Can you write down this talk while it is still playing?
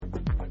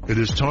It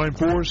is time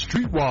for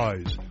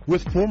Streetwise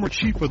with former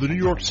chief of the New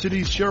York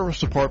City Sheriff's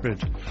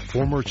Department,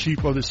 former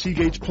chief of the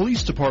Seagate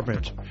Police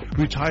Department,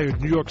 retired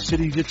New York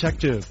City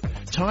detective,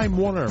 Time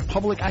Warner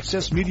Public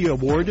Access Media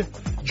Award,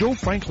 Joe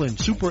Franklin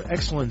Super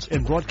Excellence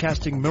in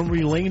Broadcasting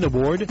Memory Lane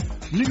Award,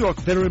 New York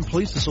Veteran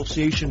Police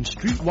Association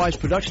Streetwise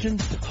production,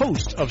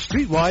 host of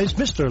Streetwise,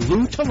 Mr.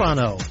 Lou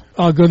Telano.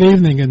 Good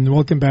evening and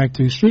welcome back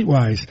to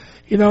Streetwise.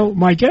 You know,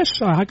 my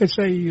guest, I could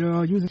say,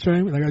 use the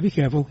term, and I gotta be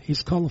careful,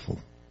 he's colorful.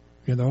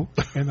 You know,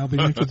 and I'll be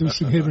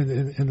introducing him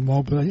in a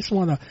moment. But I just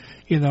want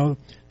to,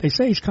 they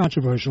say he's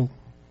controversial,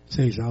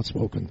 say he's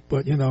outspoken,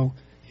 but,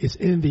 it's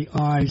in the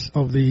eyes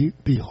of the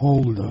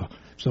beholder.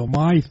 So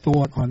my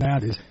thought on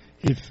that is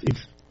if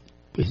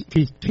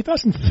he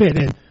doesn't fit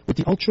in with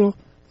the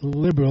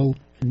ultra-liberal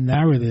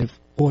narrative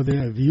or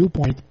their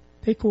viewpoint,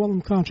 they call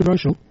him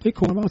controversial, they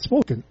call him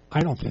outspoken. I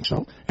don't think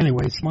so.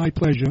 Anyway, it's my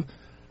pleasure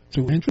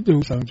to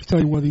introduce, I'll just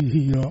tell you what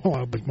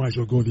I might as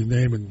well go to the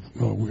name and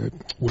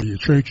where your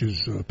church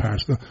is,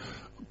 Pastor.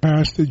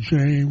 Pastor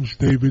James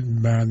David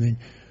Manning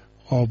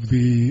of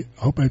the,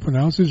 I hope I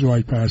pronounce this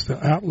right, Pastor,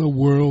 Atla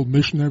World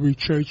Missionary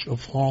Church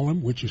of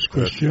Harlem, which is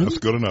Christian. That's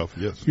good enough,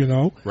 yes.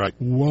 Right.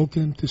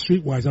 Welcome to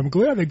Streetwise. I'm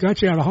glad they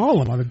got you out of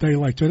Harlem on a day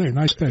like today.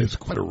 Nice day. It's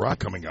quite a rock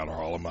coming out of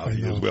Harlem out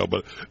here as well,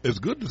 but it's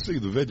good to see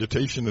the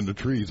vegetation and the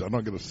trees. I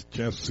don't get a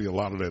chance to see a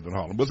lot of that in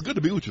Harlem, but it's good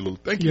to be with you, Lou.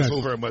 Thank you so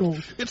very much. Well,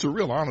 it's a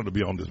real honor to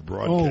be on this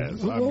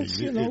broadcast.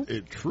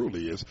 It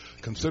truly is,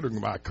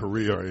 considering my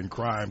career in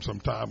crime some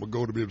time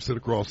ago, to be able to sit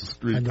across the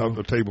street, on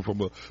the table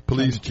from a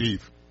police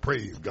chief.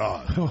 Praise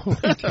God.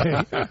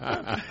 Okay.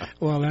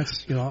 Well,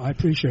 that's, I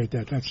appreciate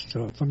that. That's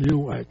from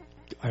you. I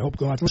hope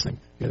God's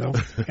listening,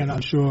 and I'm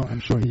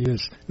sure he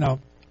is. Now,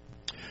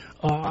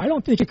 I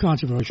don't think you're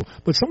controversial,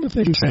 but some of the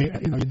things you say,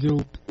 you do,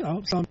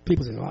 some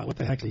people say, what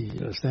the heck are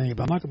you saying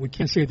about? We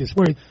can't say it this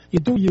way. You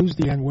do use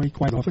the N-word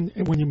quite often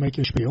when you make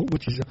your spiel,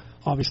 which is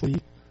obviously,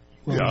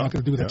 we're not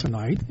going to do that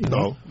tonight.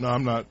 No,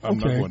 I'm not. I'm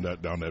not going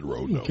down that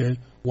road. No. Okay.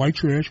 White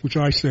trash, which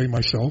I say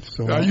myself.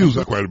 So I use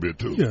that quite a bit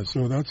too. Yeah.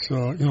 So that's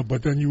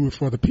but then you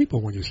refer to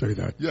people when you say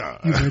that. Yeah.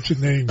 You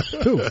mention names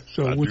too.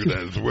 So I which do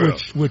that as well.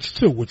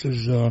 Which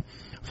is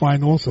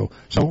fine also.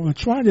 So I'm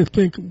trying to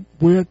think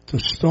where to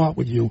start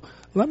with you.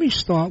 Let me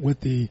start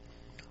with the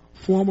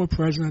former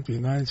president of the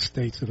United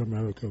States of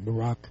America,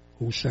 Barack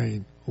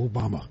Hussein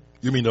Obama.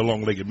 You mean the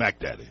long-legged Mac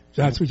Daddy?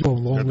 That's what you call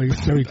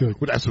long-legged. Very good.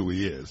 Well, that's who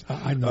he is.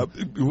 I know.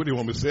 What do you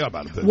want me to say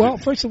about it? Well,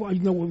 first of all,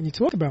 when you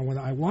talk about when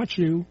I watch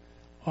you,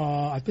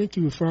 I think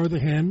you refer to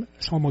him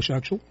as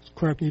homosexual.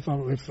 Correct me if I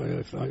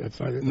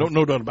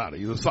No doubt about it.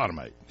 He's a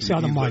sodomite.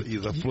 Sodomite.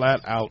 He's a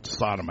flat-out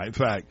sodomite. In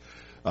fact,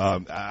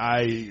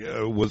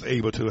 I was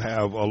able to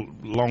have a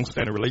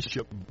long-standing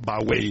relationship by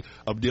way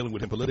of dealing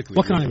with him politically.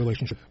 What kind of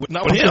relationship?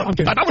 Not with him.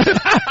 Not with him.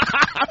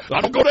 I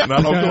don't go there.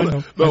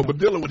 No, but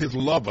dealing with his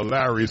lover,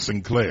 Larry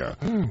Sinclair.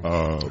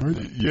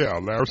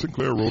 Larry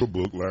Sinclair wrote a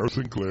book. Larry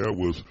Sinclair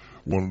was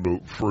one of the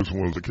first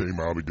ones that came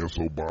out against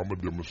Obama,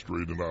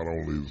 demonstrating not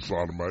only his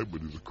sodomite,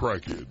 but he's a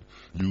crackhead,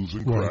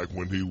 using crack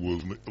when he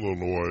was in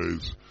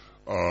Illinois',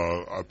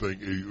 I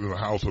think, in the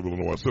House of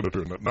Illinois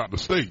senator, not the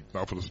state,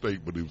 not for the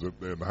state, but he was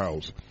in the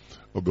House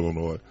of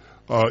Illinois.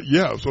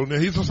 So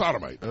he's a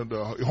sodomite and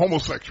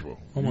homosexual.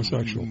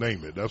 Homosexual. You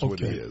name it. That's what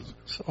he is.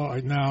 So, all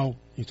right, now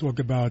you talk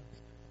about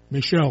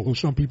Michelle, who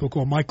some people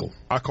call Michael.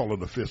 I call her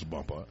the fist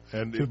bumper,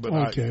 I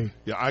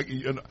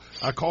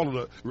call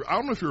it I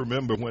don't know if you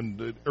remember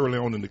when early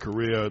on in the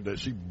career that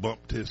she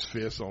bumped his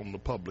fist on the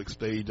public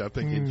stage. I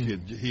think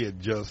he had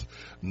just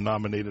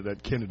nominated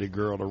that Kennedy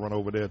girl to run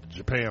over there to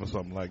Japan or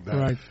something like that,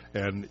 right.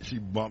 And she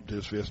bumped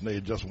his fist, and they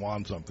had just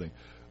won something.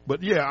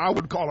 But I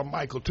would call him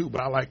Michael too.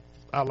 But I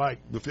like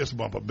the fist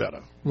bumper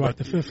better. Right,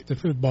 the fifth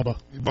bumper.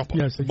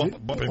 Yes,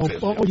 bumping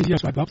fist.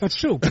 Yes, right. That's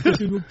true. Because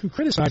you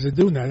criticize it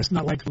doing that. It's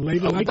not like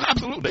labor-like.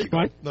 Absolutely.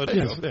 Right? No,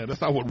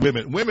 that's not what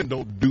women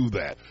don't do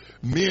that.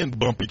 Men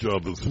bump each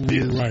other's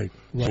fists. Right.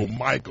 So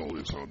Michael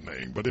is her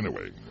name. But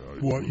anyway.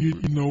 Well,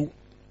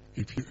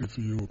 if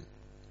you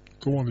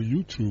go on to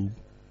YouTube,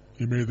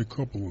 he made a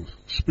couple of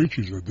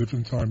speeches at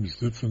different times,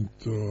 different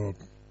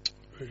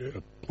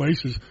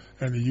places,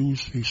 and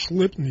he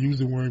slipped and he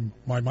used the word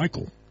 "my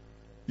Michael."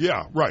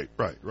 Yeah, right.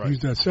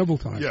 Used that several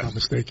times, if I'm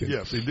mistaken.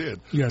 Yes, he did.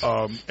 Yes.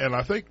 And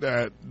I think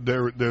that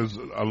there's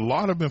a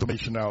lot of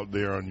information out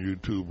there on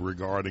YouTube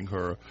regarding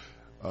her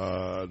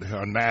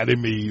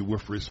anatomy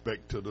with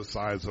respect to the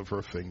size of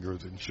her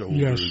fingers and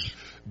shoulders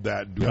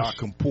that do not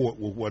comport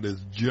with what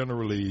is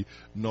generally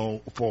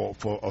known for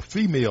a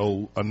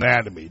female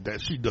anatomy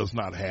that she does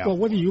not have. Well,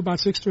 what are you, about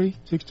 6'3",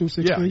 6'2",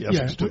 6'3"? Yeah,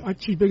 6'2".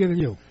 She's bigger than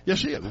you. Yes,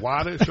 she is.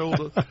 Wider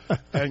shoulder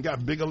and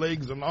got bigger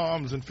legs and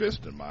arms and fists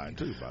than mine,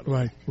 too, by the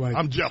way. Right.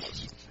 I'm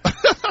jealous.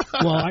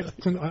 Well,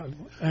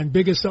 and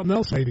big as something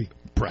else, maybe.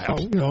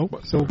 Perhaps.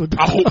 But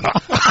I hope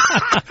not.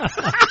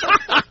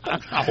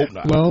 I hope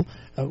not. Well,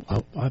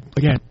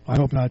 again, I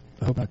hope not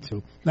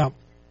too. Now,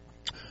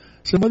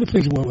 some other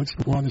things we're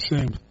on the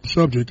same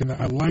subject, and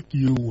I like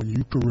you when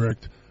you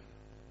correct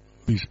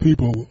these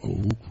people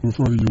who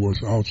refer to you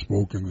as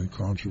outspoken and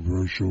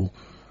controversial.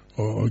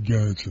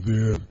 Again, it's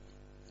their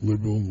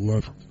liberal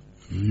left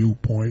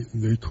viewpoint,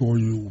 and they call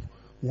you,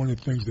 one of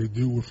the things they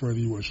do refer to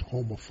you as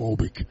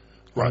homophobic.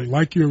 Right. I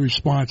like your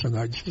response on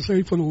that. Just to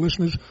say for the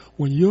listeners,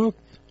 when you're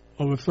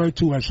referred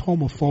to as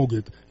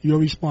homophobic, your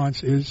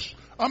response is?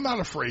 I'm not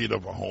afraid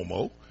of a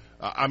homo.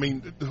 I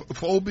mean,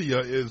 phobia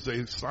is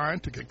a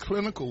scientific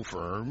clinical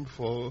term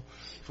for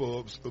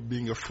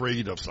being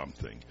afraid of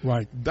something.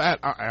 Right. That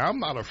I'm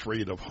not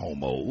afraid of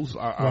homos.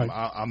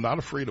 I'm not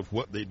afraid of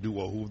what they do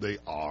or who they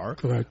are.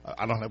 Correct.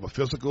 I don't have a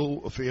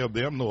physical fear of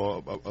them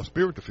nor a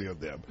spiritual fear of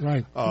them.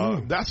 Right.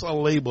 That's a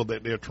label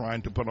that they're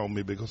trying to put on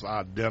me because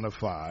I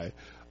identify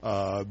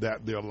that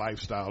their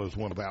lifestyle is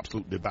one of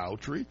absolute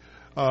debauchery.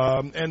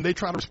 And they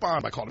try to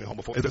respond by calling me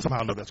homophobic. Is there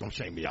somehow that's going to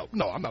shame me out?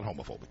 No, I'm not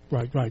homophobic.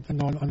 Right.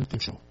 No, I don't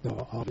think so.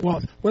 No,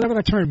 well, whatever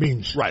that term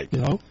means. Right. You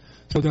know?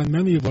 So then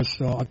many of us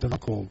are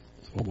called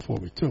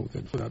homophobic too,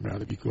 then for that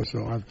matter, because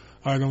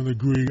I don't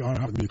agree. I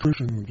happen to be a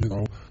Christian, you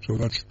know, so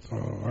that's,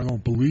 I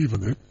don't believe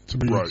in it. To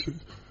me, right.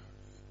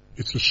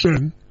 It's a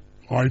sin,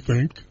 I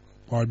think,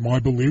 by my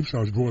beliefs. I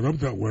was brought up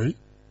that way,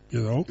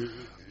 you know.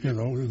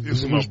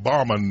 It's an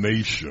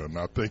abomination.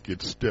 I think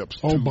it steps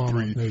 2, 3.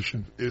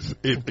 Abomination.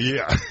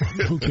 Yeah.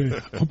 Okay,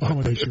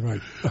 abomination,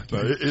 right. Okay.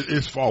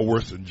 It's far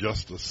worse than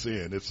just a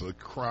sin. It's a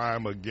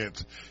crime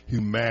against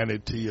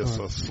humanity. It's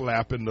a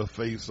slap in the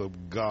face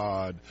of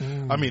God.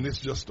 I mean, it's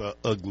just an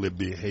ugly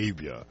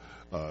behavior.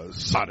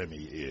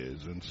 Sodomy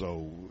is, and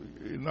so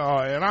and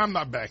I'm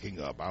not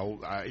backing up. I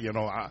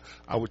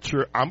would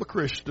sure. I'm a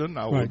Christian.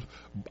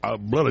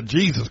 Blood of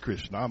Jesus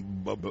Christian.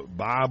 I'm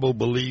Bible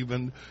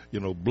believing,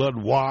 blood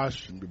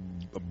washed,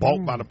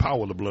 bought by the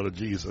power of the blood of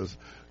Jesus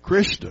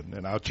Christian,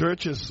 and our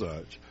church is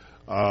such.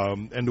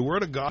 And the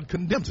Word of God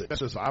condemns it.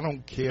 That's just, I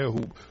don't care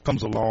who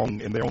comes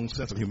along in their own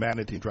sense of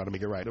humanity and try to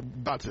make it right.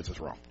 God says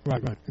it's wrong.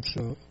 Right. It's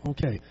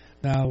okay.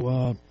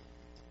 Now.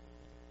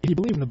 If you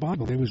believe in the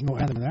Bible, there was no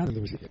Adam and Adam.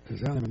 There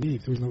was Adam and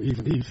Eve. There was no Eve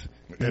and Eve.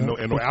 And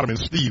no Adam and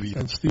Steve either.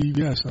 And Steve,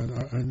 yes,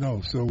 I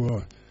know.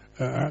 So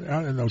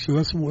I know. So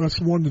that's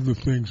one of the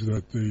things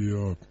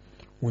that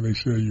when they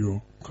say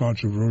you're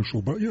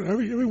controversial. But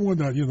everyone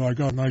that I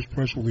got a nice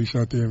press release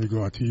out there in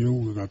regard to you.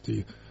 We got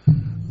the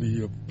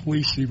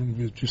police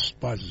even just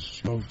stop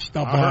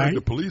by. I heard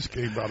the police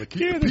came by to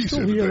keep the peace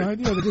in the day.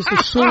 They just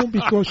assume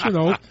because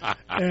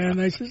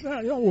and I said,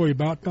 don't worry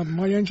about that.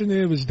 My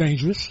engineer is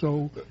dangerous,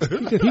 so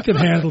he can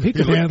handle anything. He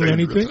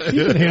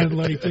can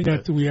handle anything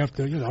that we have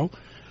to,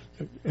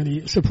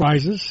 any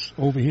surprises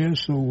over here.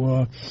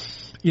 So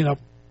in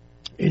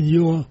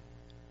your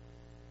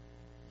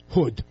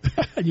hood,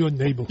 in your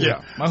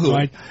neighborhood, my hood,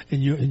 right?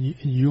 In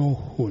your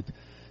hood.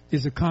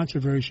 There's a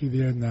controversy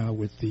there now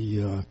with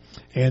the,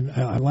 and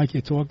I like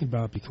you talking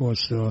about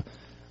because,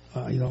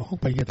 I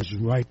hope I get this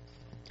right.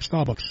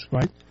 Starbucks,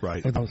 right?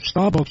 Right. And,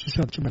 Starbucks just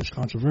had tremendous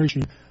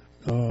controversy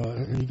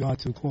in regard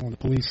to calling the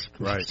police.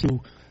 Right.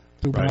 Two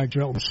black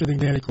gentlemen sitting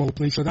there, they call the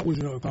police. So that was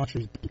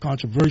a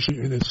controversy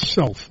in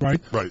itself, right?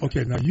 Right.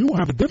 Okay, now you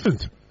have a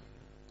different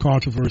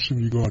controversy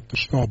in regard to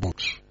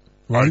Starbucks,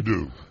 right? I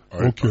do.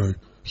 Okay.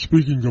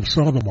 Speaking of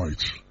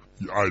sodomites.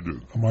 I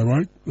do. Am I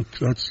right?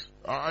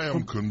 I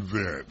am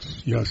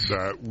convinced yes.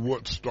 that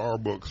what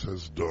Starbucks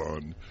has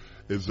done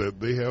is that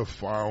they have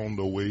found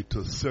a way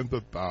to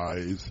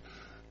synthesize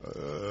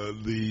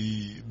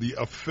the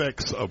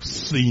effects of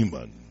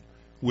semen,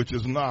 which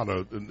is not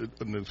an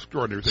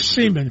extraordinary thing.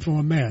 Semen from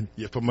a man.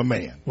 Yeah, from a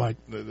man. Right.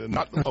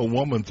 Not a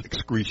woman's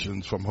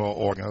excretions from her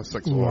organ, her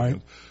sexual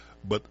organs,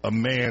 but a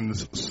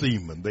man's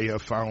semen. They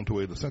have found a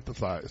way to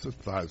synthesize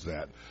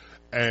that.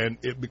 And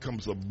it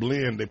becomes a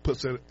blend. They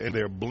put it in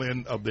their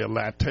blend of their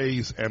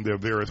lattes and their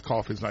various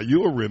coffees. Now,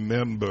 you'll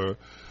remember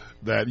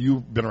that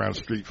you've been around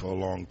the street for a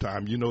long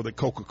time. You know that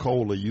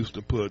Coca-Cola used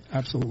to put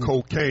Absolutely.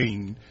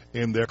 cocaine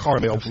in their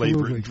caramel-flavored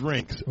Absolutely.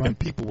 drinks, Right. and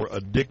people were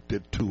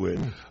addicted to it.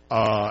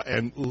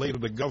 And later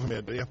the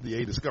government, the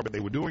FDA, discovered they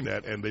were doing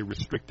that, and they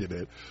restricted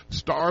it.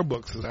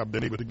 Starbucks have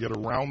been able to get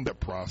around that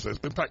process.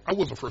 In fact, I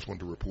was the first one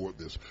to report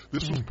this.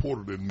 This was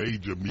reported in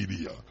major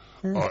media,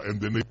 and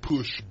then they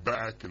pushed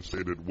back and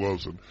said it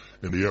wasn't,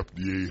 and the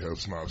FDA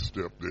has not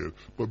stepped in.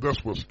 But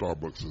that's what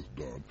Starbucks has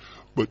done.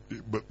 But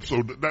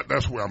so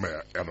that's where I'm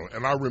at,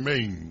 and I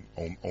remain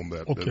on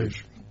that, okay. that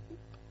issue.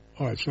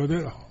 All right. So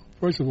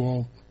first of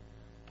all,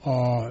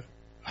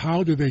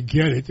 how do they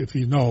get it? If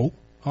you know,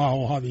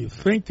 how do you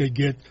think they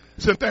get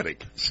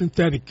synthetic?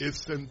 Synthetic.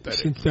 It's synthetic.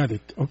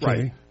 Synthetic. Okay.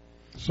 Right.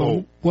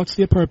 So what's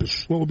their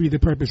purpose? What would be the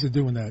purpose of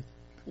doing that?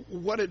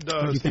 What it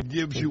does, it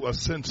gives you a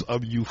sense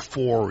of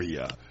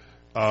euphoria.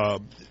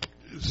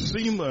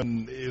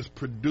 Semen is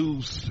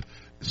produced.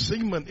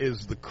 Semen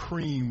is the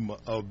cream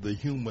of the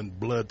human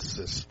blood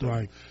system.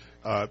 Right.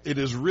 It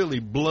is really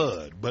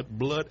blood, but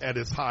blood at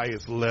its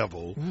highest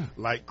level,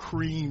 like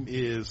cream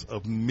is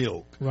of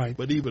milk. Right.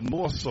 But even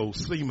more so,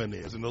 semen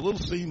is. And the little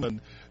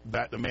semen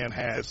that the man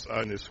has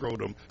in his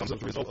scrotum comes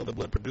as a result of the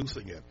blood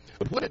producing it.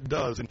 But what it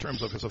does in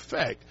terms of its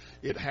effect,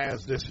 it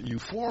has this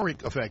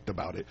euphoric effect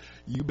about it.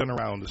 You've been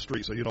around the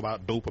street, so you know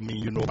about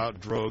dopamine, you know about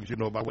drugs, you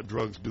know about what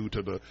drugs do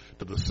to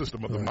the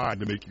system of the mind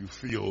to make you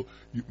feel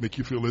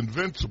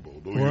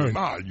invincible. Though you're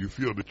not, you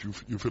feel that you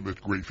feel this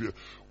great fear.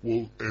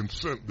 Well, and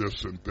there's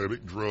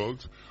synthetic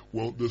drugs.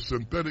 Well, the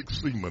synthetic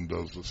semen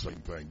does the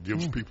same thing.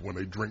 Gives people, when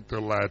they drink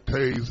their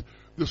lattes,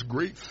 this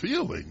great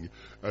feeling.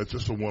 It's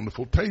just a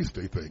wonderful taste,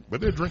 they think. But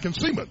they're drinking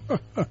semen.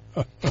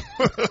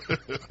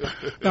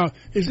 Now,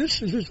 is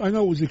this? I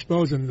know it was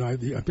exposed, and I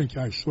think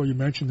I saw you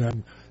mention that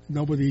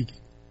nobody's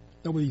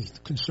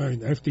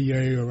concerned,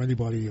 FDA or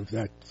anybody of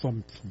that,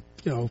 from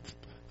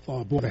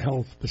a board of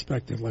health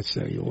perspective, let's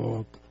say,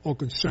 or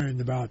concerned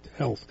about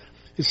health.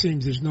 It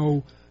seems there's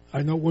no.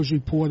 I know it was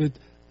reported,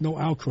 no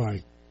outcry.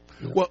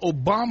 Well,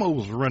 Obama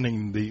was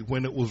running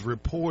when it was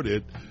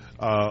reported,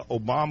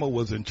 Obama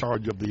was in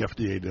charge of the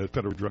FDA, the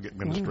Federal Drug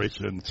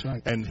Administration,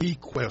 right. And he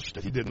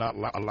questioned. He did not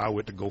allow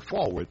it to go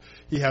forward.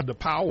 He had the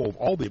power of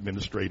all the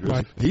administrators.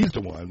 Right. He's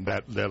the one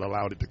that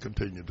allowed it to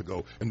continue to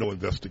go, and no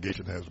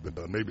investigation has been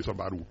done. Maybe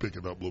somebody will pick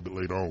it up a little bit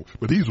later on,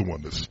 but he's the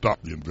one that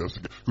stopped the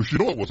investigation. Because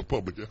it was a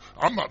public.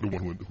 I'm not the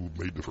one who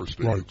made the first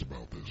statements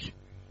about this.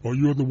 Well,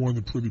 you're the one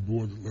that put it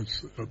more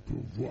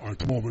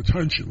of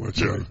attention, let's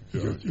say,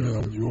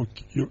 in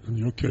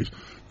your case.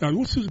 Now,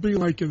 what's this be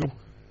like,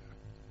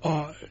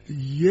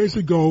 years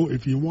ago,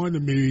 if you wanted to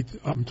meet,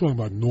 I'm talking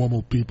about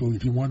normal people,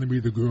 if you wanted to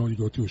meet a girl, you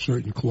go to a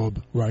certain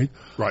club, right?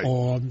 Right.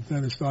 Or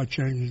then it started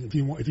changing.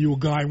 If you were a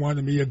guy,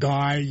 wanted to meet a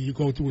guy, you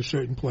go to a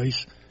certain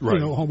place,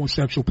 right. A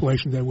homosexual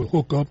place, and they would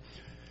hook up.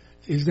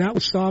 Is that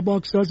what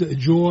Starbucks does? It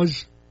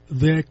draws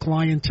their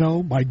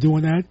clientele by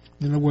doing that?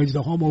 In other words,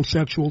 the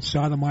homosexual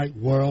sodomite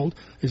world,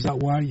 is that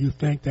why you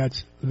think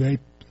that they,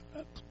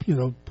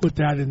 put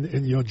that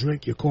in your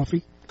drink, your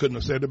coffee? Couldn't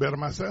have said it better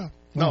myself.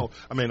 No,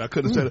 I mean, I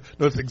couldn't have said it.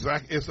 No,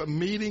 it's a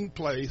meeting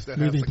place that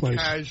has a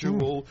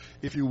casual,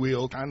 if you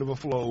will, kind of a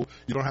flow.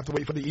 You don't have to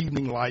wait for the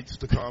evening lights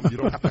to come. You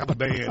don't have to have a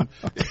band.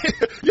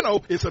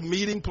 It's a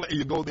meeting place.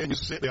 You go there and you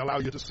sit. They allow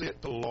you to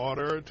sit, to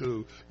order,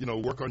 to,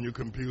 work on your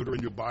computer,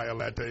 and you buy a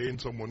latte,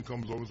 and someone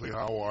comes over and say,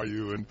 "How are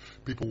you?" And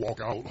people walk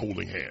out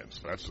holding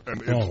hands. That's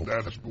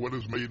what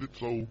has made it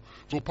so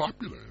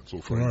popular and so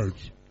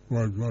famous.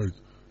 Right.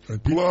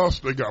 And plus,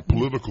 they got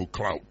political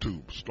clout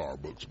too,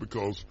 Starbucks,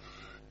 because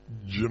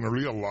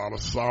generally a lot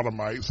of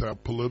sodomites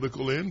have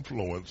political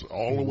influence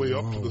all the way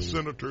up to the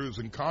senators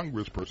and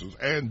congresspersons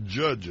and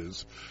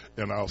judges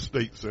in our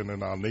states and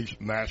in our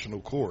national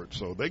courts.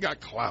 So they got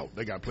clout.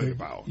 They got plenty of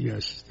power.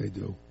 Yes, they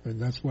do.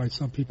 And that's why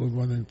some people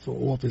running for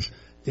office,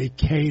 they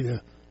cater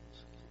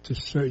to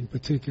certain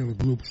particular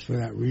groups for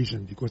that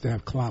reason, because they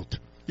have clout.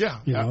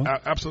 Yeah,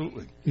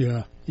 absolutely.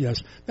 Yeah,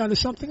 yes. Now,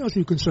 there's something else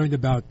you're concerned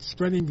about,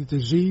 spreading the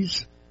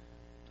disease.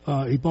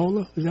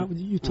 Ebola, is that what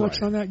you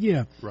touched on that?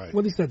 Yeah. Right.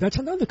 What is that? That's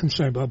another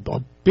concern, a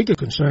bigger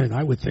concern,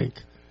 I would think,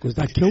 because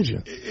that kills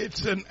you.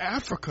 It's an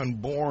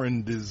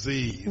African-born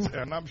disease,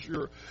 and I'm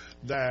sure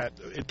that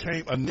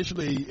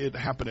it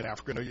happened in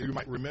Africa. You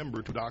might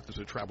remember two doctors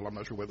that traveled, I'm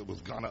not sure whether it was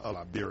Ghana or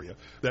Liberia,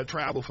 that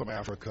traveled from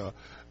Africa,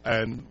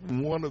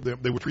 and one of them,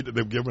 they were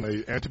given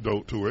an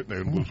antidote to it,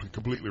 and was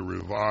completely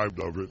revived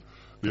of it.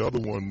 The other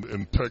one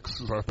in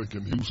Texas, I think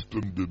in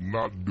Houston, did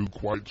not do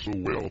quite so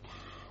well.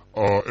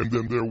 And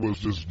then there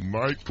was this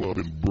nightclub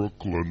in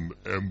Brooklyn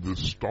and the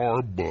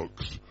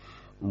Starbucks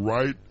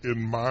right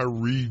in my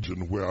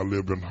region where I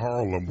live in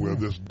Harlem, where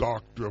this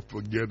doctor, I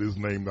forget his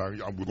name now,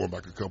 I'm going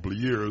back a couple of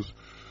years,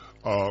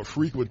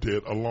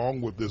 frequented, along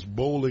with this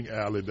bowling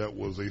alley that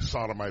was a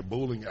sodomite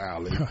bowling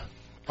alley.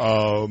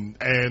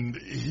 And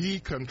he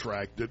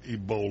contracted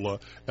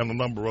Ebola, and a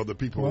number of other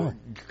people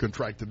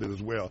contracted it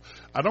as well.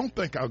 I don't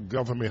think our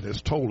government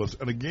has told us,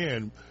 and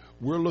again,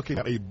 we're looking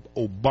at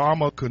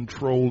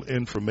Obama-controlled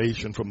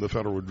information from the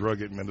Federal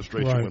Drug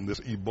Administration on this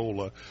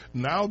Ebola.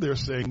 Now they're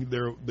saying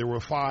there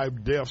were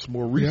 5 deaths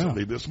more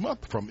recently this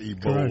month from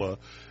Ebola.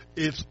 Correct.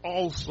 It's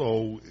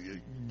also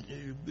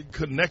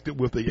connected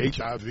with the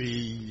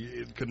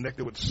HIV,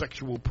 connected with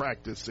sexual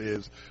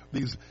practices,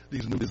 these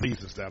new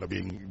diseases that are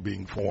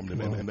being formed in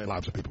the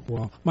lives of people.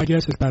 Well, my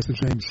guest is Pastor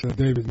James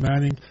David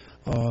Manning,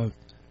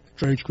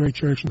 great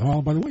church in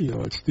Harlem. By the way,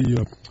 it's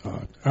the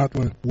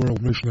Outlet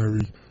World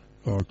Missionary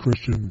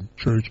Christian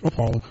Church of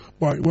Harlem.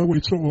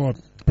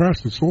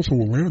 Pastor, it's also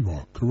a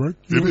landmark, correct?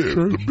 It is.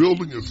 Church? The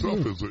building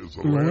itself is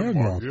a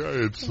landmark.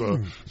 Yeah, it's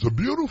a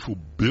beautiful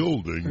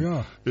building.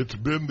 Yeah. It's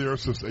been there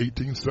since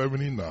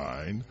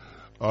 1879.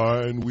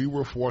 And we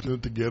were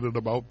fortunate to get it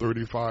about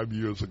 35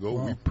 years ago.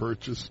 Wow. We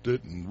purchased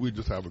it, and we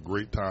just have a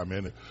great time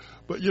in it.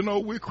 But,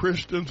 we're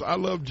Christians. I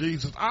love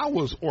Jesus. I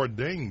was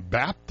ordained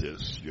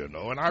Baptist, and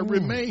I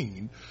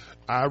remain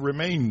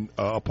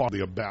a part of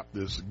the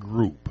Baptist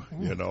group,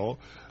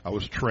 I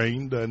was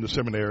trained in the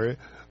seminary,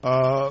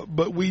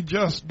 but we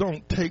just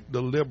don't take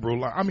the liberal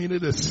line. I mean,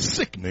 it is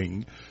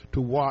sickening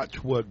to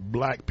watch what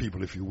black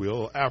people, if you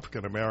will,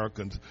 African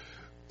Americans,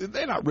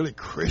 they're not really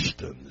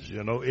Christians,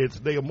 you know.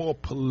 They are more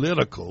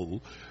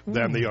political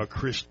than they are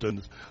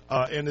Christians,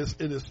 and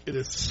it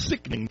is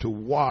sickening to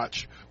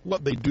watch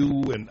what they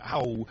do and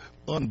how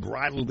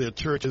unbridled their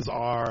churches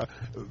are.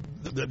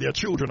 Their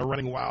children are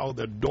running wild.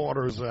 Their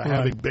daughters are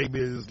having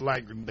babies,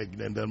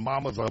 and their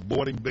mamas are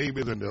aborting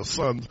babies, and their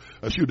sons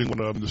are shooting one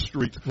of them in the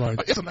streets. Right.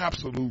 It's an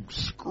absolute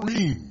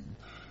scream.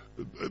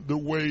 The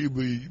way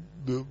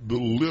the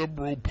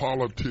liberal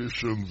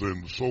politicians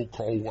and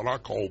so-called what I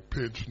call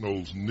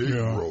pinch-nosed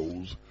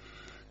Negroes,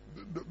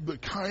 the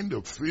kind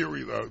of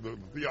theory, the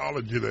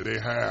theology that they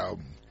have,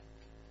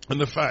 and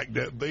the fact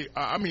that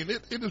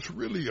it is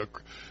really a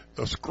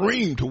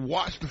scream to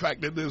watch the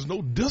fact that there's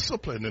no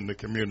discipline in the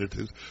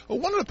communities.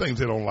 One of the things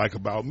they don't like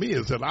about me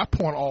is that I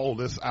point all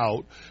this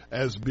out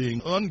as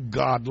being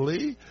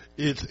ungodly.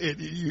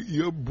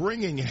 You're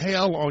bringing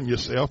hell on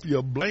yourself.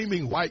 You're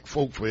blaming white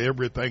folk for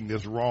everything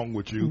that's wrong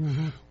with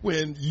you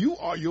when you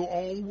are your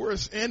own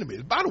worst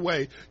enemy. By the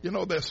way, you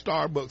know that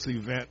Starbucks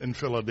event in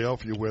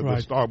Philadelphia where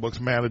the Starbucks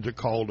manager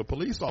called the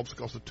police officer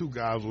because the two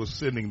guys were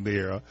sitting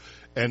there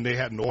and they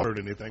hadn't ordered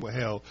anything. Well,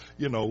 hell,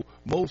 you know,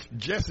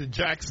 Jesse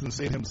Jackson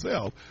said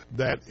himself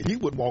that he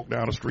would walk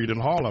down the street in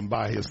Harlem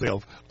by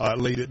himself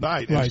late at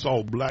night and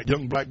saw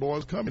young black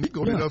boys coming. He'd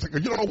go to them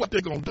and you don't know what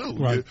they're going to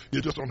do. Right.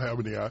 You just don't have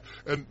any eye.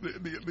 And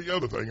the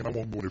other thing, and I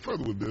won't go any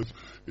further with this,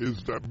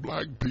 is that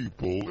black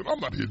people, and I'm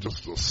not here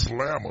just to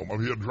slam them,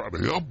 I'm here to try to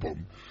help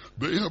them.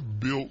 They have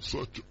built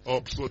such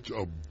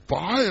a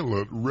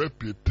violent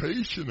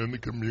reputation in the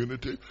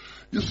community.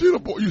 You see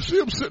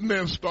them sitting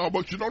there in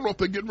Starbucks. You don't know if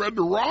they're getting ready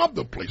to rob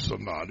the place or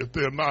not, if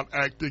they're not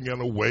acting in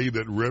a way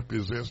that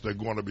represents they're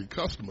going to be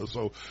customers.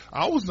 So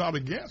I was not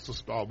against the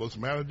Starbucks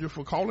manager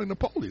for calling the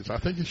police. I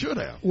think he should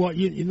have. Well,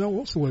 you know,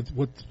 also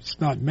what's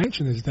not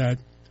mentioned is that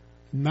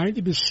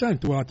 90%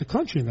 throughout the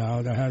country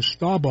now that has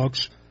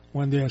Starbucks,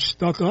 when they're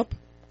stuck up,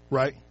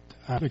 right,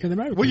 African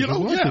Americans. Well, you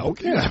know,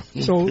 okay.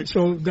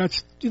 So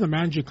that's, the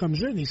manager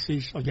comes in, he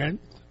sees, again,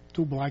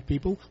 two black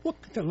people. What,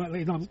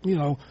 you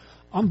know,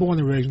 I'm born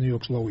and raised in New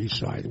York's Lower East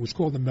Side. It was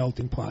called the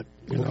melting pot,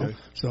 you know.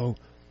 So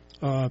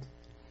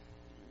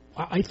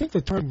I think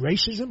the term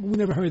racism, we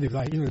never heard it,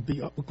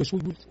 because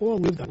we all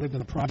lived in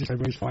the projects. I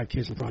raised 5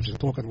 kids in the projects. I'm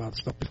talking a lot of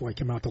stuff before I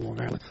came out to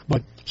Long Island.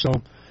 But so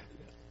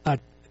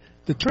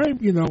the term,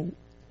 you know,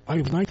 I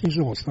was 19 years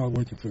old, started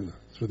working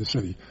for the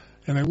city.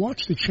 And I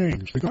watched the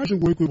change. The guys I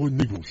worked with were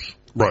Negroes.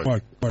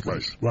 Right.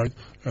 Right.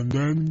 And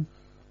then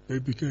they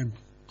became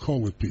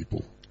colored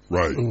people.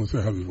 Right.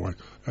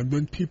 And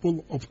then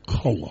people of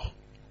color.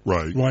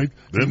 Right.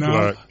 Then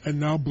black. And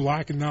now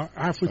black, and now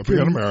African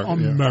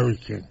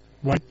American.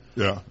 Right?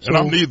 Yeah. And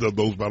I'm neither of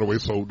those, by the way,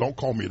 so don't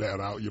call me that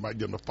out. You might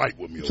get in a fight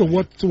with me. So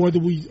what do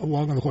we, I'm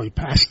going to call you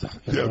pastor.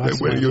 Yeah,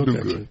 you'll do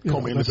good.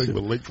 Call me anything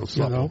but late for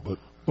supper.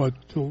 But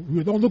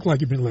you don't look like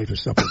you've been late for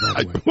supper,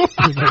 by the way.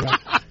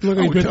 You look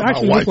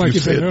like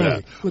you've been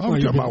early. Look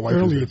like you've been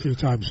early a few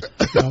times.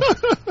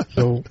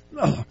 So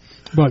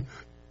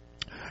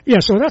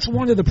that's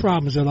one of the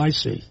problems that I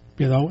see.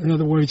 You know, in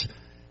other words,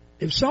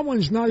 if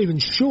someone's not even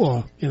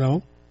sure, you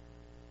know,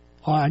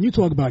 and you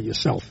talk about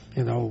yourself,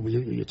 you know,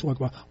 you talk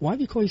about why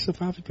do you call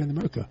yourself African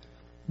American?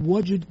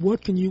 What's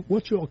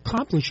your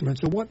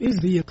accomplishments, or what is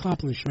the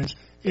accomplishments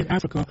in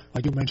Africa?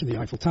 Like you mentioned the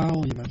Eiffel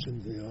Tower, you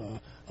mentioned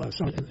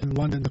in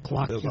London, the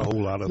clock. There's a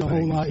whole lot of things.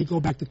 Whole lot. You go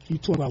back you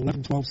talk about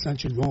 11th, 12th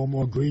century Rome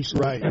or Greece. Or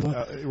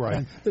whatever.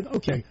 Right.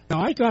 Okay.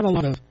 Now, I got a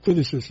lot of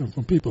criticism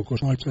from people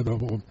because I said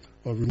of a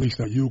release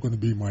that you were going to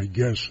be my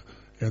guest,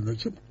 and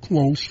it's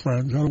close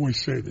friends. How do I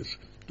say this?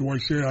 Do I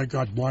say I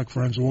got black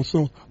friends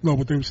also? No,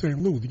 but they were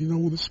saying, Lou, do you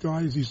know who this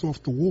guy is? He's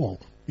off the wall.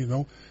 You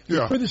know? He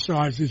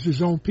criticizes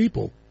his own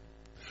people.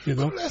 You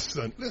know?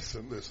 Listen,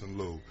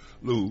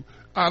 Lou,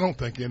 I don't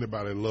think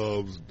anybody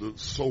loves the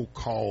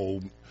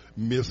so-called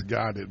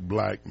misguided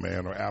black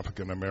man or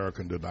African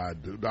American that I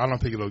do. I don't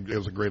think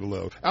there's a greater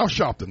love. Al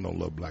Sharpton don't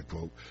love black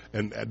folk,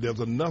 and there's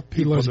enough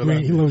people.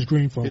 He loves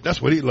green folk.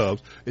 That's what he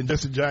loves. And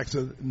Jesse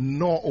Jackson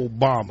nor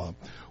Obama,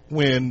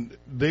 when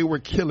they were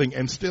killing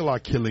and still are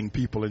killing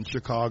people in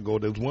Chicago.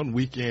 There was one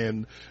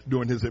weekend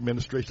during his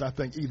administration, I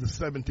think either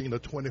 17 or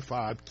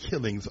 25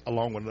 killings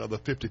along with another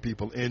 50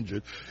 people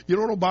injured. You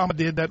know what Obama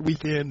did that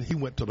weekend? He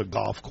went to the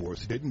golf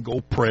course. He didn't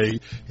go pray.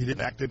 He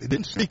didn't act. He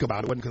didn't speak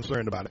about it. Wasn't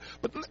concerned about it.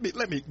 But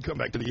let me come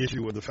back to the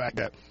issue of the fact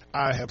that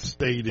I have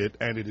stated,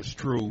 and it is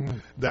true,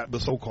 that the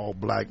so-called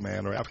black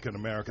man or African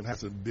American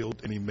hasn't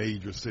built any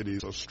major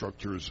cities or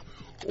structures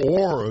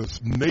or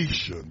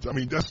nations. I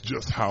mean, that's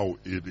just how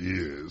it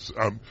is.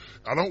 I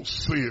don't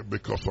say it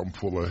because I'm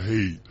full of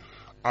hate.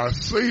 I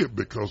say it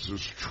because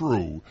it's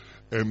true,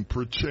 and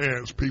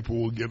perchance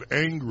people will get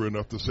angry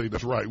enough to say,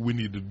 that's right, we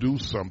need to do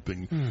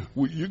something.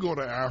 You go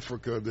to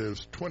Africa,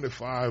 there's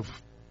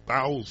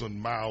 25,000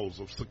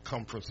 miles of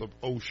circumference of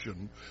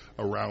ocean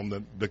around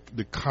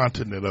the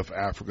continent of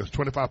Africa. It's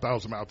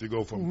 25,000 miles. You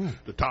go from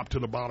the top to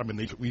the bottom in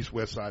the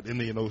east-west side,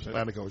 Indian Ocean,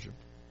 Atlantic Ocean.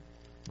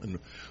 And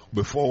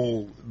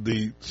before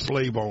the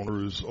slave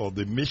owners or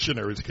the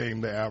missionaries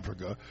came to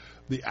Africa,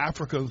 the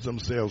Africans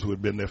themselves, who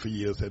had been there for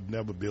years, had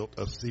never built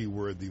a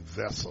seaworthy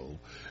vessel.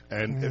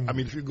 And I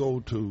mean, if you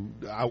go to,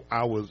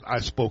 I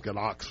spoke at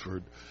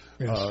Oxford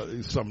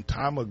some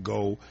time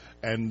ago,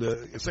 and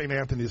St.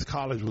 Anthony's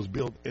College was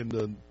built in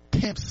the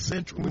 10th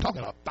century. We're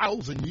talking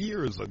 1,000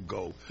 years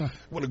ago,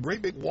 with a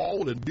great big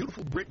wall and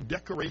beautiful brick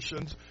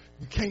decorations.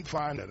 You can't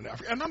find that in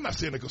Africa. And I'm not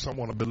saying it because I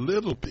want to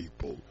belittle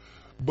people,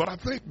 but I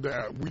think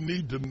that we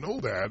need to know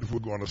that if we're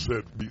going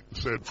to be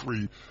set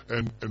free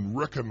and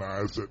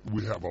recognize that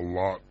we have a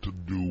lot to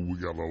do, we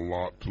got a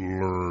lot to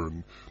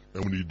learn,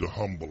 and we need to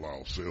humble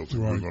ourselves if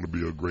we're going to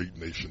be a great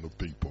nation of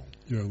people.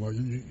 Yeah, well,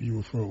 you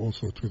refer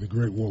also to the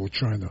Great Wall of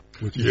China.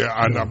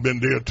 And I've been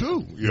there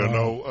too, you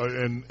know,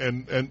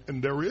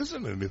 and there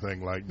isn't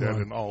anything like that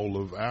in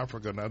all of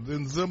Africa. Now,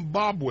 in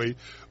Zimbabwe,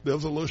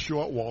 there's a little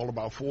short wall,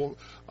 about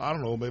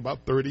maybe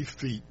about 30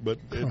 feet, but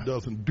it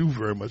doesn't do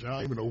very much. I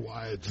don't even know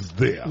why it's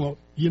there. Well,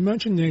 you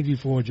mentioned names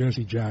before,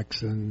 Jesse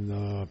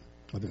Jackson,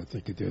 I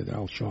think you did,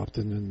 Al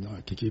Sharpton, and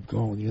I could keep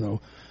going, you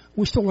know.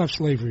 We still have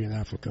slavery in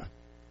Africa.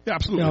 Yeah,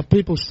 absolutely. You know,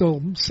 people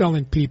still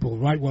selling people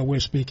right while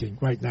we're speaking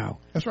right now.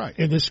 That's right.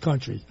 In this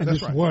country, in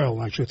this world,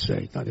 I should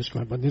say, not this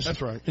country, but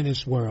that's right. In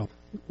this world.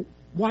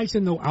 Why is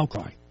there no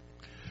outcry?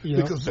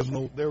 Because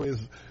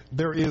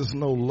there is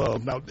no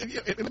love. Now,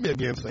 let me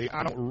again say,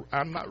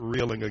 I'm not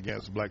railing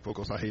against black folk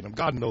because I hate them.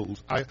 God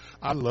knows,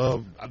 I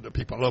love the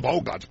people. I love all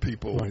God's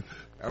people. Right.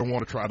 I don't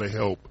want to try to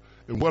help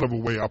in whatever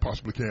way I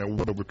possibly can,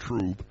 whatever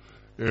truth.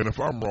 And if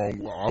I'm wrong,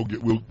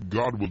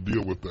 God will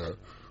deal with that.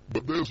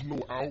 But there's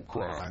no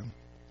outcry.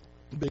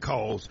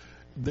 Because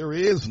there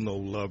is no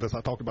love, as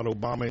I talked about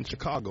Obama in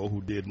Chicago,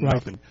 who did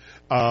nothing.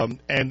 And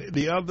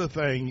the other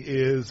thing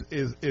is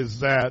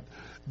that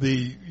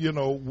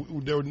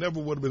there never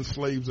would have been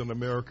slaves in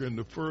America in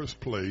the first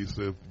place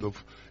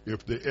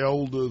if the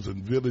elders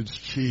and village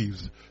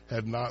chiefs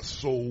had not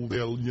sold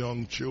their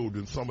young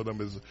children, some of them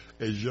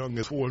as young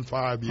as 4 and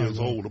 5 years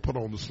old, to put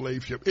on the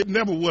slave ship. It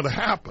never would have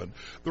happened.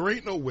 There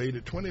ain't no way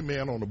that 20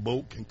 men on a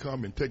boat can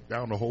come and take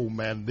down the whole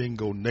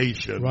Mandingo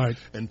nation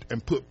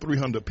and put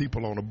 300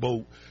 people on a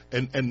boat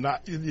and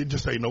not, it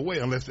just ain't no way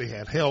unless they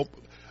had help.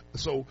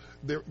 So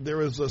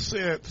there is a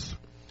sense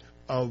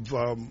of,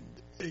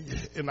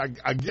 and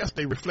I guess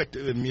they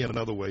reflected in me in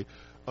another way,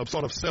 of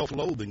sort of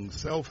self-loathing,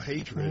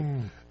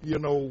 self-hatred. You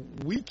know,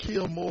 we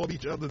kill more of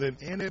each other than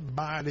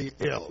anybody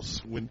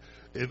else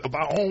of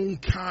our own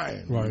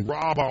kind. We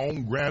rob our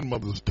own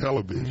grandmother's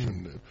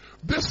television.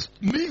 This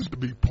needs to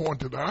be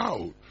pointed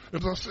out.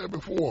 As I said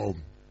before,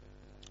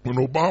 when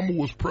Obama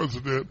was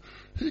president,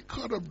 he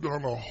could have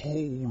done a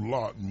whole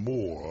lot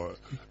more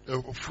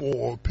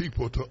for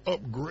people to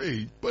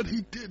upgrade, but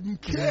he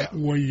didn't care.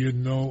 Well, you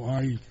know,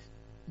 I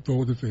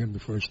voted for him the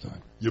first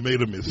time. You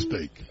made a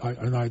mistake. I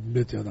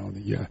admit that on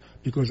it,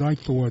 because I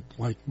thought,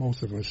 like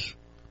most of us,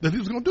 that he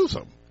was going to do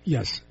something.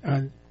 Yes,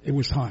 and it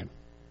was time,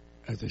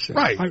 as they say.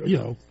 Right. I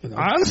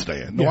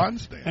understand. No, I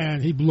understand.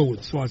 And he blew it,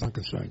 as far as I'm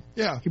concerned.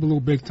 Yeah. He blew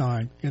big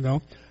time,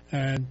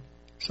 and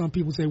some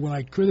people say when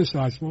I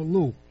criticize, well,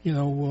 Lou,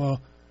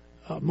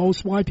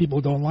 most white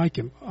people don't like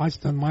him. I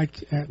said, my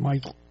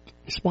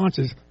response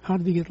is, how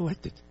did he get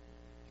elected?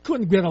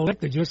 Couldn't get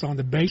elected just on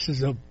the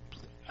basis of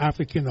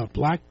African or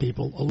black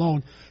people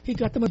alone. He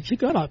got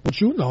up. But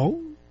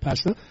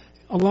Pastor,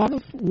 a lot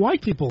of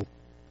white people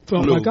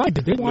felt like I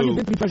did. They wanted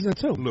him to be president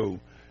too. Lou,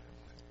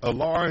 a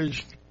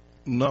large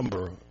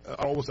number,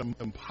 almost an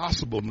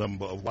impossible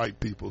number of white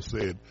people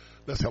said,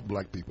 let's help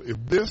black people. If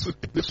this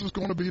is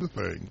going to be the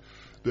thing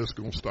that's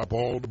going to stop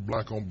all the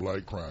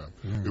black-on-black crime,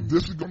 if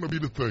this is going to be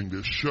the thing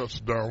that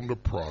shuts down the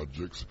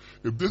projects,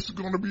 if this is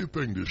going to be a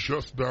thing that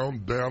shuts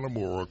down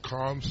Dannemora,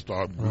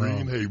 Comstock,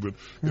 Greenhaven,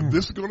 if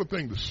this is going to be the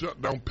thing to shut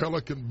down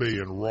Pelican Bay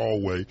and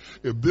Rahway,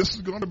 if this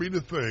is going to be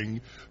the thing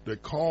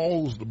that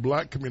calls the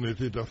black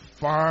community to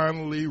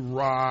finally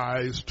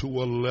rise to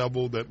a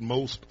level that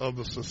most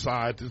other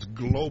societies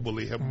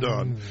globally have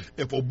done,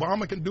 if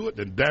Obama can do it,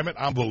 then damn it,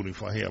 I'm voting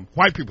for him.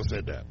 White people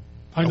said that.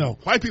 I know.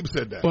 White people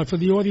said that. But for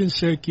the audience's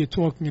sake, you're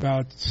talking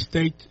about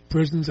state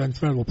prisons and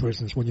federal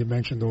prisons when you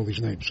mentioned all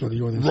these names. So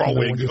the audience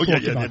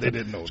they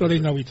didn't know. So they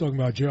know we're talking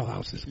about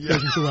jailhouses,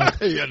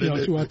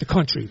 prisons throughout the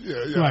country.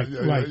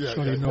 Right.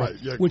 So they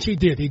know. Which he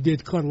did. He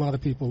did cut a lot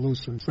of people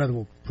loose from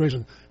federal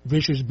prison,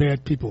 vicious,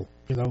 bad people,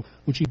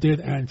 which he did.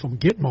 And from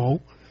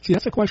Gitmo, see,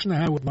 that's the question I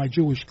had with my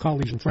Jewish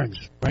colleagues and friends,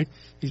 right?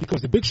 Is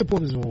because the big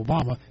supporters of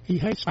Obama,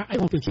 I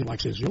don't think he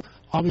likes Israel.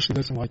 Obviously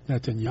doesn't like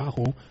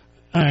Netanyahu.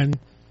 And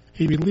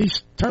he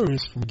released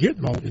terrorists from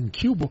Gitmo in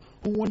Cuba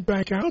who went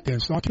back out there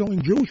and started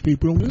killing Jewish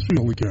people in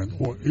Israel again,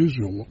 or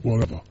Israel,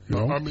 whatever.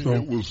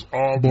 It was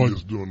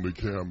obvious during the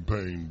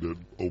campaign that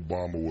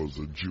Obama was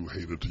a Jew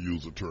hater, to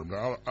use the term.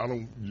 Now,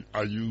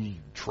 I use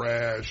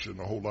trash and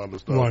a whole lot of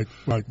stuff.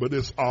 Right. But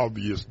it's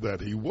obvious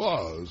that he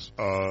was.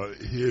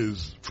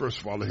 First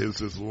of all,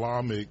 his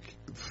Islamic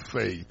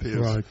faith,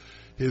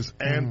 his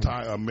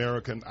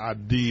anti-American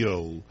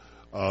ideal,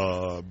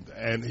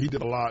 and he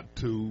did a lot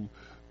to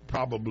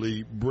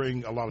probably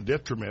bring a lot of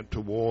detriment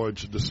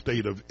towards the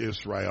state of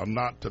Israel.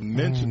 Not to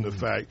mention the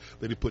fact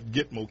that he put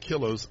Gitmo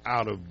killers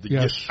out of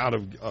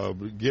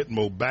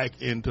Gitmo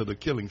back into the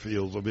killing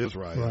fields of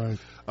Israel. Right.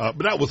 But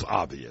that was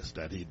obvious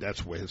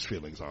that's where his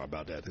feelings are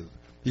about that.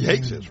 He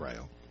hates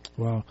Israel.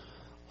 Well,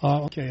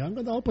 okay, I'm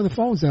going to open the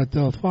phones at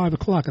 5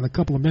 o'clock in a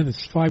couple of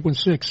minutes.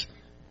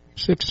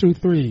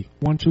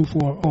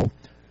 516-623-1240.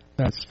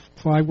 That's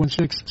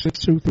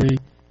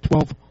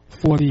 516-623-1240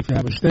 if you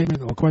have a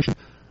statement or question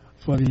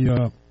for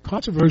the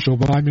controversial,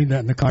 but I mean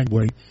that in a kind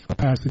way,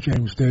 Pastor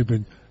James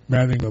David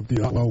Manning of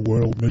the Outlaw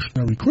World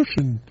Missionary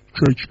Christian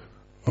Church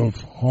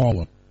of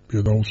Harlem.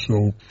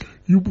 So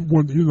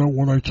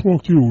when I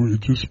talk to you,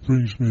 it just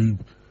brings me,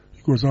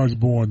 because I was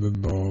born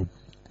in Little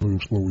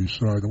Slow East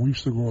Side, and we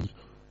used to go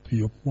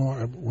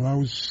when I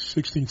was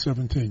 16,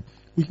 17,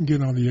 we can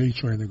get on the A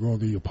train and go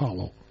to the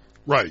Apollo.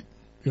 Right.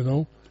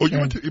 Oh,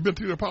 you've been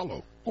to the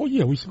Apollo? Oh,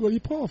 yeah, we used to go to the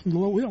Apollo from the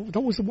low. That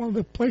was one of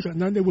the places.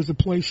 And then there was a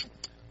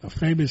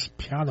famous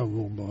piano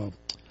room,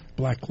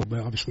 black club,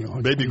 obviously.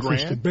 Baby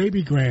Grand?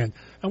 Baby Grand.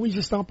 And we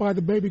just stopped by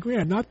the Baby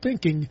Grand, not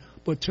thinking.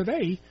 But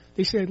today,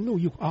 they said, Lou,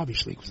 you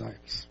obviously, because I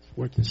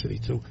worked in the city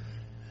too,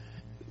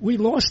 we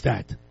lost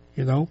that,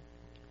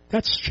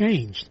 That's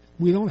changed.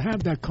 We don't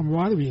have that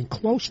camaraderie and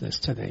closeness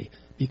today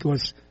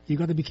because you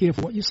got to be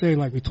careful what you say,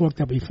 like we talked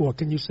about before.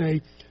 Can you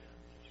say,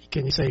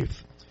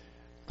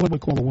 what do I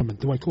call a woman?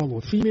 Do I call her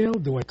a female?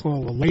 Do I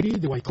call her a lady?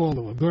 Do I call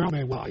her a girl? I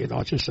mean, well,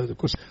 it's just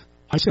because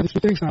I said a few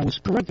things and I was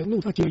corrected.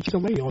 Look, she's a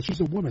lady or she's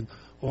a woman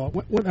or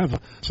whatever.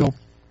 So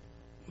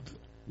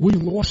we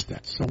lost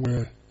that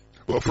somewhere.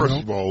 Well, first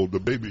of all, the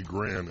Baby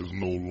Grand is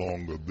no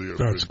longer there.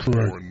 That's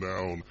correct. Torn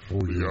down.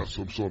 They got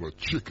some sort of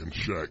chicken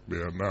shack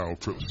there now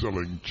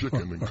selling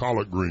chicken and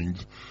collard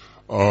greens.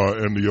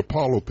 And the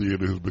Apollo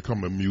Theater has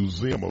become a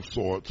museum of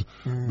sorts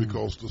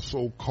because the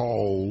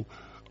so-called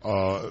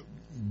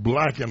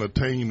black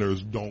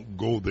entertainers don't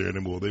go there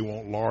anymore. They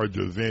want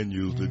larger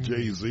venues. The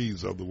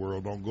Jay-Z's of the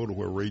world don't go to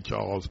where Ray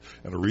Charles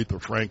and Aretha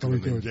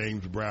Franklin and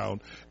James Brown,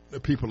 the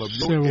people of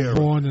no era.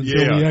 Vaughan and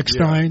Billy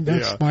Eckstein,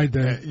 that's my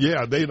day.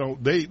 They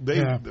don't.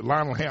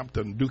 Lionel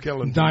Hampton, Duke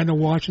Ellington, Dinah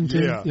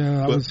Washington.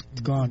 I was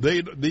gone.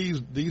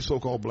 These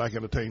so-called black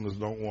entertainers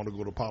don't want to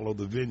go to Apollo.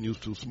 The venue's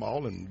too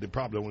small, and they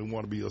probably don't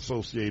want to be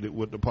associated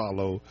with the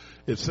Apollo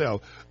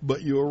itself.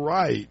 But you're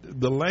right.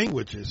 The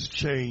language has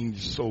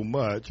changed so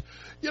much.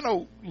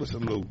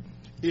 Listen, Lou,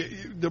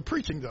 the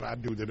preaching that I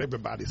do that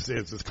everybody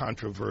says is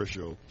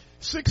controversial,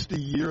 60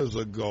 years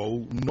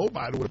ago,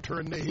 nobody would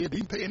turn their head,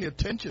 didn't pay any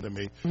attention to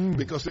me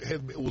because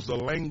it was the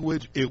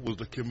language, it was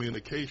the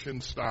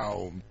communication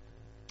style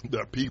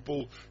that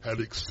people had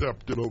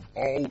accepted of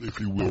all, if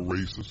you will,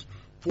 races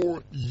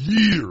for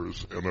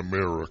years in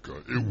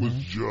America. It was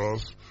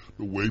just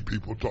the way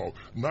people talk.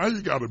 Now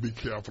you got to be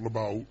careful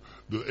about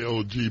the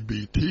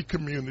LGBT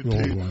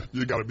community.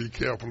 You got to be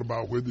careful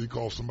about whether you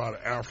call somebody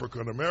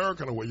African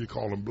American or whether you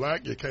call them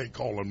black. You can't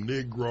call them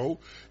Negro.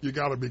 You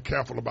got to be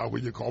careful about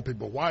whether you call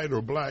people white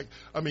or black.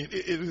 I mean,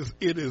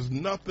 it is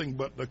nothing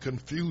but the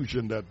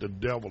confusion that the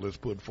devil has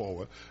put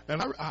forward,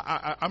 and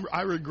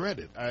I regret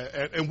it.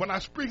 And when I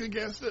speak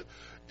against it,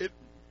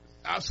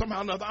 somehow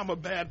or another I'm a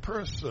bad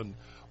person.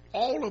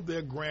 All of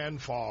their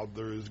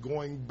grandfathers,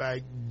 going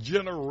back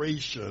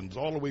generations,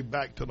 all the way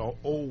back to the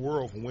old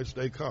world from which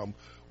they come,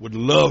 would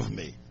love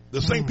me.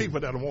 The same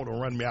people that want to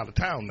run me out of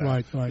town now,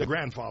 their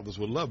grandfathers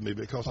would love me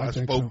because I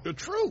spoke the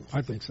truth.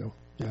 I think so,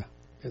 yeah.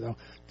 I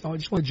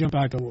just want to jump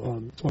back to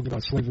talking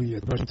about slavery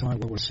at the present time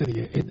when we're sitting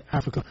in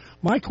Africa.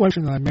 My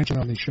question that I mentioned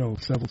on the show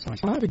several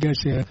times, I have a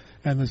guest here,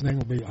 and his name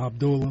will be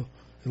Abdullah,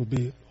 it'll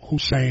be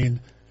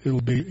Hussein,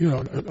 it'll be,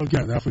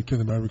 again,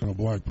 African-American or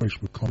black person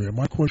would come here.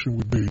 My question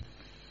would be,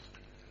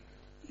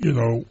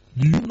 do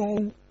you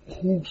know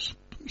who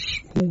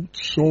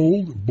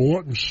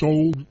bought and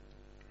sold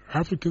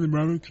African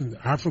Americans in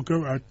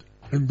Africa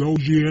in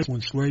those years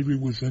when slavery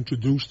was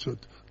introduced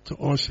to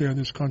us here in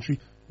this country?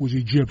 Was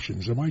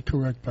Egyptians. Am I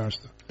correct,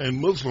 Pastor? And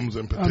Muslims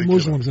in particular.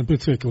 Muslims in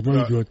particular,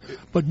 very good.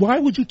 But why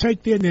would you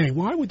take their name?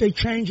 Why would they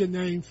change their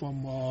name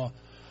from,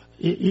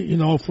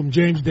 from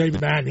James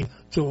David Manning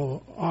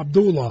to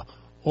Abdullah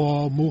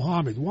or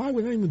Muhammad? Why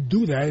would they even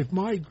do that if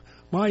my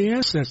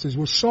ancestors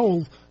were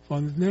sold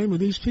on the name of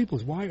these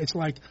peoples? Why? It's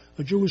like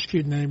a Jewish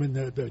kid naming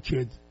the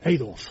kid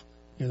Adolf,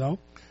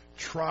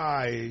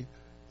 Try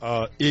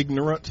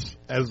ignorance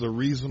as the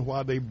reason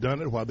why they've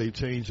done it, why they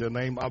changed their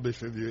name.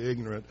 Obviously, if you're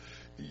ignorant.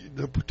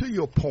 To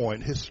your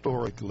point,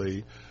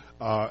 historically,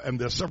 and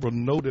there's several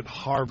noted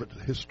Harvard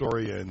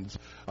historians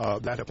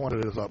that have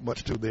pointed this out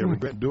much to their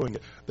regret doing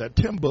it, that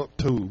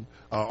Timbuktu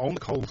on the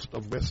coast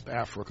of West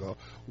Africa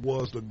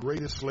was the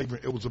greatest slavery.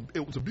 It was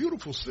a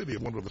beautiful city,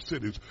 one of the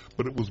cities,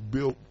 but it was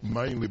built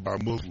mainly by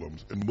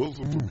Muslims. And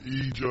Muslims from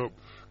Egypt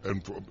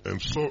and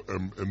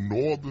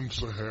northern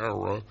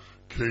Sahara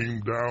came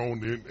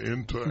down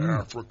into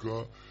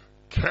Africa,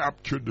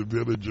 captured the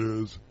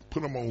villages,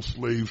 put them on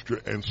slave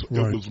trade, and so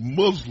it was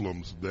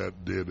Muslims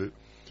that did it.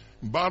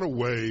 By the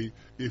way,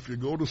 if you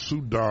go to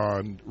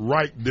Sudan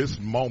right this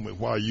moment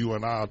while you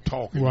and I are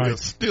talking, they're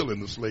still in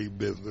the slave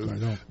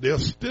business. They're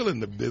still in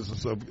the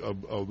business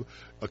of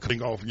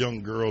cutting off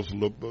young girls'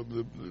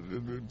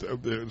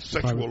 their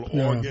sexual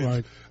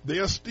organs. They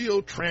are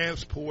still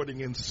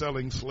transporting and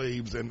selling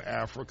slaves in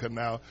Africa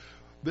now.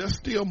 There's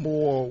still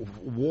more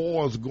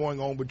wars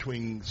going on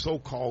between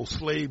so-called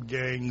slave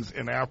gangs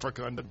in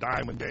Africa and the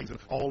diamond gangs and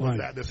all of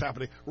that's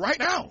happening right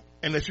now.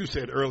 And as you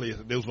said earlier,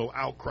 there's no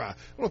outcry. I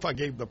don't know if I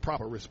gave the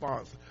proper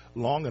response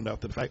long enough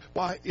to the fact,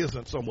 why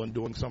isn't someone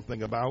doing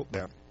something about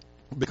that?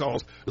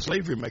 Because the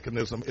slavery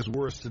mechanism is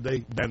worse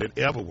today than it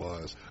ever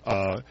was.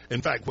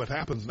 In fact, what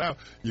happens now,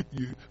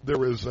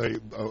 there is a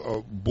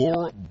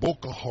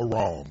Boko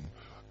Haram,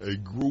 a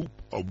group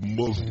of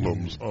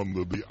Muslims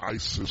under the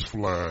ISIS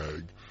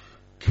flag,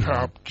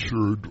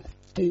 captured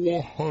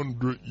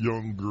 400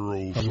 young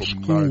girls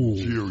from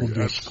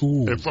Nigeria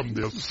from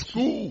their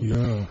school.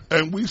 Yeah.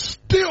 And we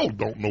still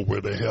don't know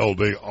where the hell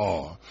they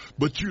are.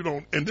 But you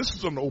don't, and this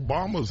is an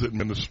Obama's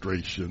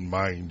administration,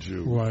 mind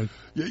you. Right.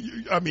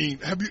 I mean,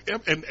 have you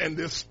ever, and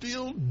they're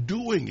still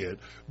doing it.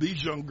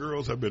 These young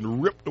girls have been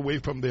ripped away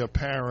from their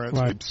parents.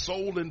 Right. They've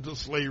sold into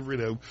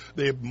slavery.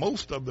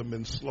 Most of them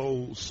been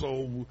sold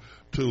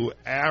to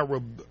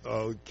Arab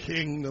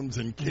kingdoms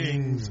and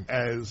kings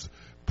as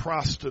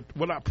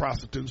not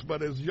prostitutes,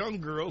 but as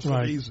young girls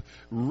for these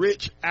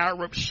rich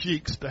Arab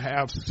sheiks to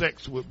have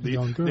sex with the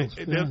young girls.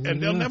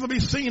 They'll never be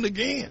seen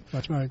again.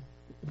 That's right.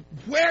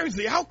 Where is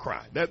the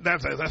outcry? That's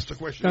the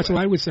question. That's what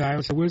I would say. I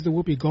would say, where's the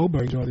Whoopi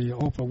Goldbergs or the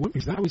Oprah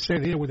Winfreys? I would say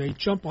there where they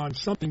jump on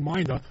something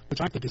minor,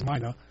 which I think is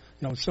minor.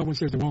 Someone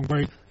says the wrong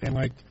word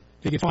and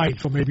they get fired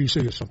from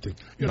ABC or something.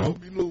 You know,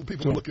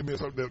 people look at me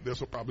and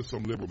there's probably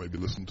some liberal maybe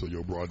listening to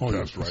your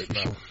broadcast right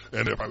now. Sure.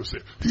 And if I would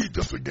say, he's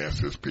just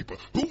against his people.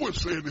 Who would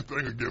say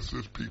anything against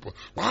his people?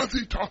 Why is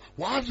he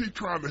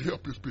trying to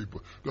help his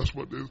people? That's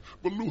what it is.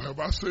 But Lou, have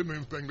I said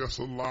anything that's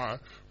a lie?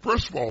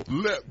 First of all,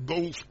 let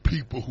those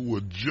people who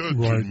are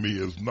judging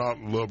me as not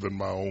loving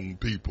my own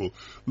people,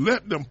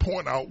 let them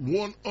point out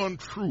one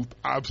untruth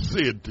I've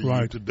said to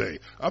you today.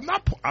 I'm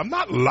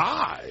not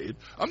lied.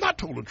 I'm not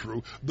told the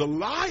truth. The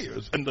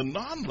liars and the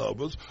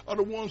non-lovers are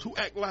the ones who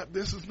act like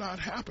this is not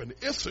happening.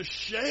 It's a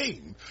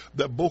shame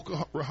that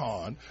Boko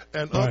Haram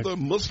and other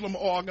Muslim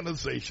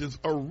organizations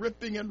are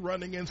ripping and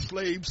running in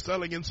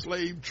selling and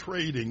slave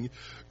trading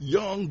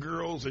young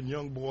girls and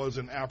young boys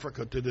in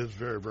Africa to this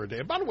very, very day.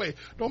 And by the way,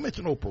 don't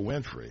mention Oprah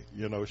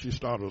Winfrey. She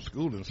started a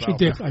school in South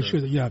Africa. I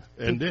should have, yeah.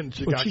 And then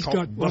she got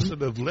caught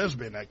busted as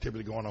lesbian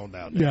activity going on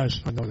down there.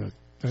 Yes, I know that.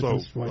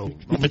 Don't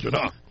mention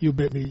her. You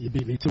beat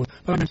me to it.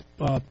 But I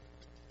mean,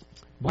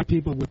 white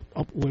people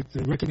with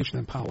the recognition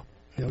and power,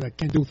 that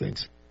can do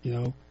things,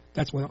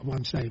 that's what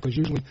I'm saying. Because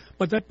usually,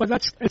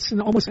 it's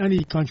in almost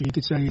any country. You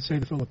could say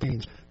the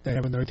Philippines, they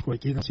have an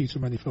earthquake. You don't see so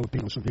many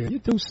Filipinos from here. You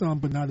do some,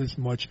 but not as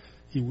much.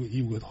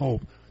 You would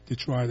hope to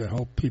try to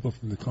help people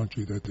from the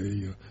country that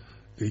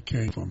they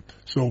came from.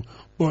 So,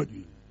 but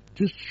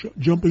just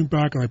jumping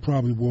back, and I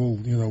probably will,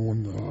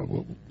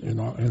 in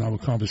our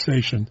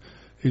conversation,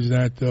 is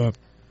that.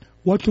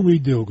 What can we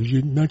do? Because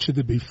you mentioned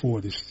it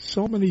before. There's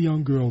so many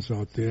young girls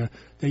out there.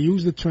 They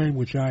use the term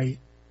which I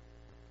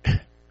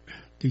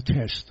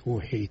detest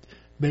or hate.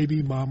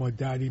 Baby mama,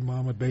 daddy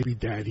mama, baby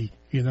daddy.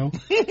 What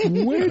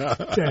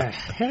the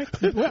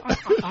heck? Well,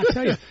 I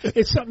tell you,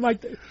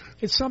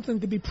 it's something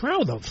to be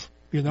proud of.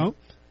 And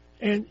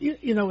and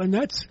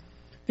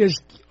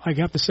I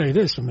have to say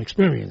this from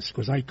experience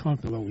because I come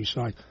from the Lower East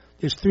Side.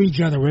 There's 3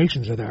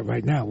 generations of that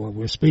right now while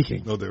we're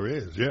speaking. No, there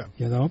is. Yeah.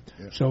 Yeah.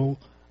 So.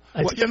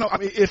 Well,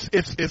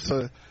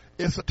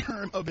 it's a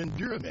term of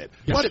endearment.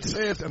 Yes. What it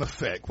says in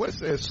effect, what it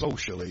says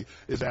socially,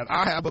 is that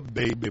I have a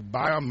baby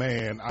by a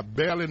man. I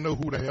barely know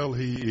who the hell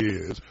he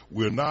is.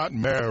 We're not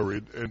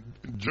married, and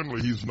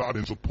generally he's not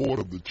in support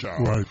of the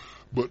child. Right.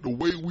 But the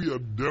way we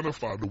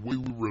identify, the way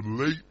we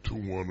relate to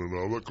one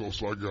another, because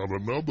I got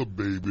another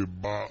baby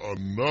by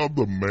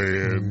another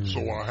man,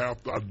 so I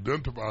have to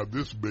identify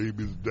this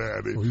baby's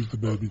daddy. Oh, he's the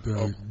baby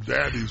daddy.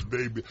 Daddy's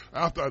baby.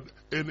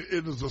 And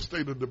it is a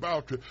state of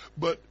debauchery.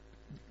 But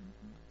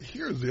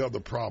here's the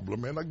other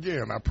problem, and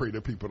again, I pray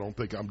that people don't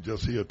think I'm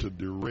just here to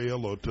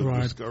derail or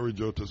to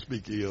discourage or to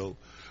speak ill.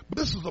 But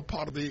this is a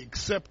part of the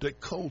accepted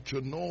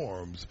culture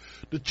norms.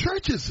 The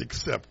churches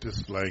accept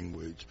this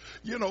language.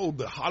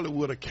 The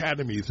Hollywood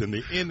Academies and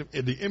the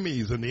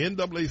Emmys and the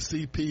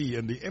NAACP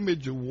and the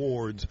Image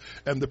Awards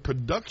and the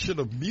production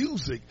of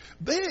music,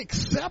 they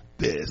accept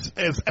this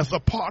as a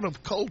part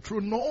of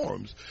cultural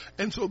norms.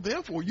 And so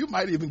therefore, you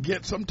might even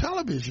get some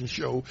television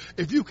show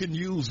if you can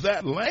use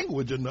that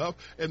language enough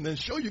and then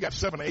show you got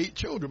 7 or 8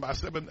 children by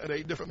 7 or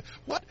 8 different.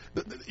 My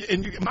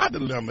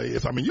dilemma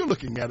is, you're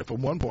looking at it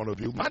from one point of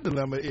view. My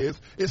dilemma is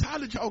how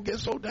did y'all get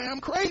so damn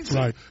crazy?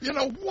 Right.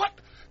 What?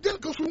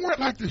 Because we weren't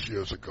like this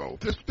years ago.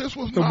 This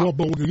was not.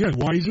 But again,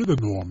 why is it a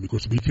norm?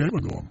 Because it became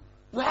a norm.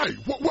 Right.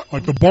 What?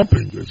 Like the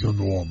bumping is a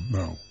norm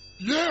now.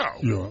 Yeah.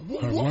 Yeah.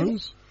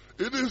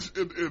 It is.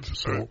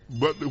 It's so.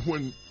 But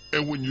when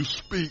And when you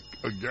speak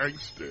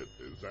against it,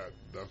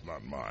 that's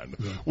not mine.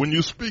 Yeah. When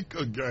you speak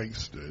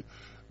against it,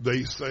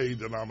 they say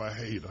that I'm a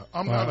hater.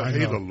 I'm not a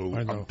hater, Lou.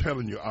 I'm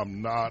telling you,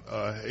 I'm not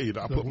a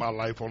hater. I put my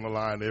life on the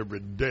line every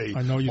day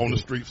on the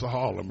streets of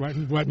Harlem. Right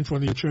in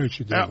front of your church,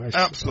 you do.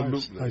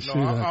 Absolutely. I see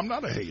that. I'm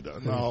not a hater.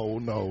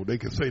 No. They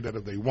can say that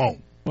if they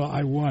want. Well,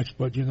 I watch,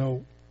 but they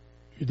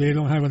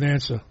don't have an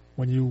answer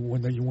when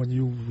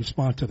you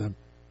respond to them.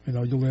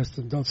 You'll ask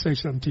them. They'll say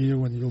something to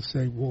you, and you'll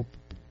say, "Well,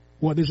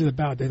 what is it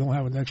about?" They don't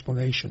have an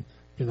explanation.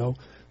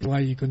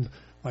 Like you can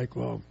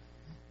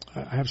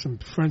I have some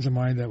friends of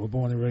mine that were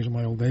born and raised in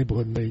my old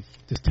neighborhood, and they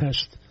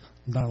detest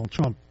Donald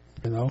Trump,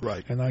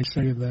 Right. And I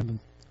say to them,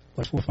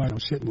 like 4 or 5 I'm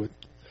sitting with,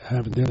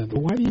 having dinner, but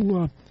why do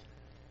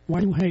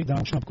you hate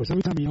Donald Trump? Because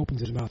every time he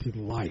opens his mouth, he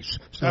lies.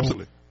 So,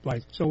 absolutely.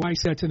 Right. So I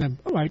said to them,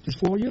 all right, just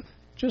for you,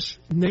 just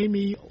name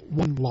me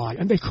one lie.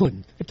 And they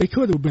couldn't. If they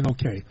could, it would have been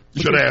okay.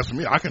 You should have asked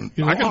me. I can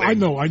I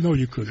know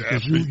you could,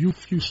 because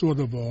you sort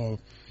of,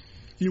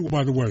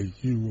 by the way,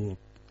 you were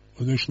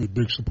initially a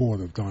big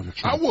supporter of Donald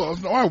Trump.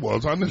 I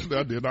was. Initially,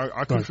 I did.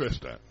 I confess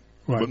that.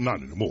 Right. But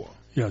not anymore.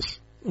 Yes.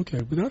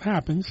 Okay, but that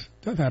happens.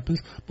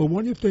 But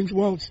one of the things,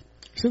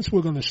 since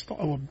we're going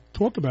to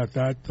talk about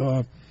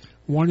that,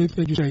 one of the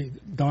things you say,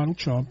 Donald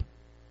Trump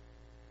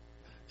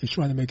is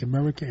trying to make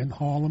America in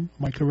Harlem,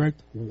 am I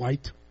correct,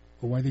 white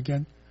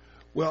again?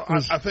 Well,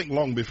 I think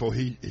long before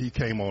he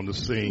came on the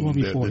scene,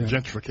 the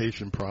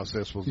gentrification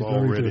process was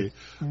already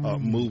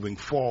moving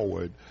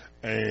forward.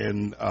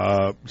 And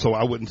so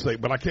I wouldn't say,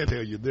 but I can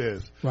tell you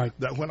this,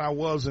 that when I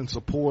was in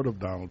support of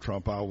Donald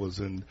Trump, I was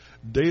in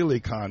daily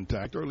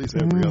contact, or at least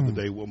every other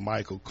day, with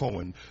Michael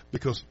Cohen,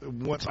 because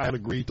once I had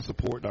agreed to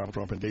support Donald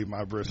Trump and gave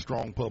my very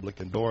strong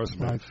public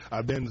endorsement,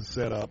 I then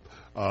set up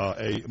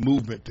a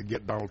movement to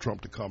get Donald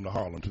Trump to come to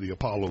Harlem, to the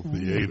Apollo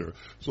Theater.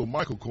 So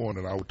Michael Cohen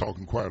and I were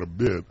talking quite a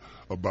bit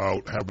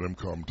about having him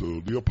come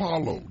to the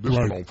Apollo. This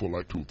went on for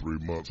like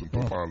 2-3 months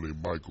until finally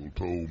Michael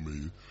told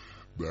me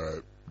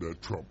that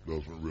Trump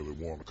doesn't really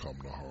want to come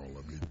to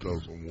Harlem. He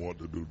doesn't want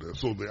to do that.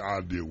 So the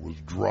idea was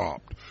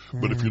dropped.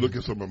 But if you look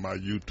at some of my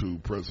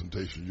YouTube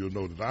presentations, you'll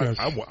know that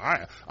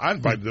I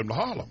invited them to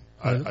Harlem.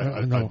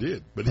 I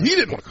did. But he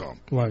didn't want to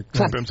come.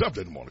 Trump himself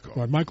didn't want to come.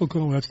 Right. Michael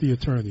Cohen, that's the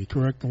attorney,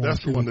 correct?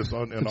 That's the one that's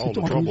in all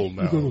the trouble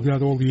now. He's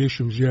got all the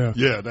issues,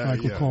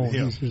 Michael Cohen,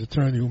 him. he's his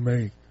attorney who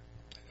made,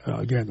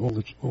 again, all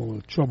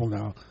the trouble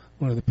now.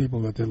 One of the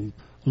people that they're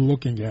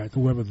looking at,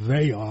 whoever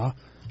they are.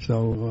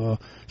 So,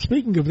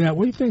 speaking of that,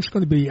 what do you think is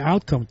going to be the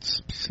outcome,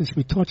 since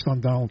we touched on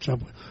Donald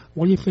Trump,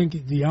 what do you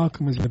think the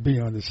outcome is going to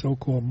be on the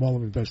so-called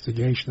Mueller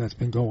investigation that's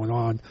been going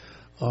on?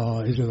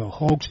 Is it a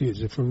hoax?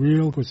 Is it for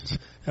real? Because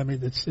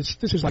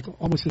this is like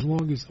almost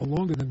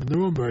longer than the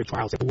Nuremberg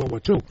trials of World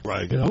War II.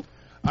 Right.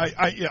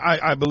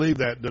 I believe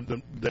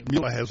that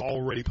Mueller has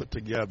already put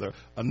together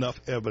enough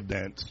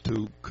evidence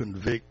to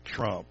convict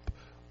Trump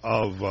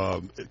of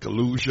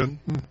collusion.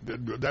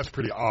 That's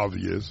pretty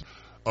obvious.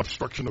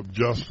 Obstruction of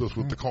justice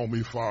with the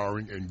Comey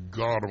firing, and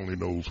God only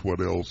knows what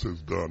else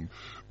is done.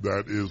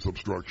 That is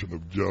obstruction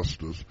of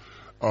justice.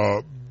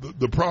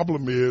 The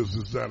problem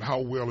is that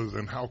how well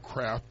and how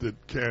crafted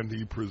can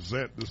he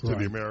present this to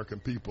the American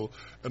people,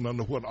 and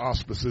under what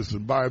auspices?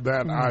 And by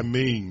that I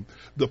mean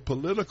the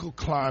political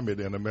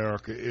climate in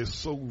America is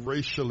so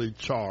racially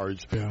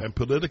charged and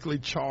politically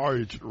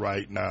charged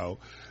right now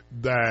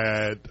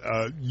that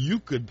you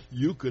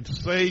could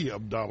say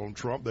of Donald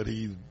Trump that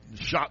he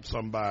shot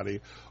somebody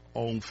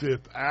on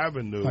Fifth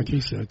Avenue, like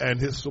he said, and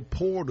his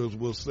supporters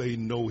will say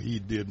no, he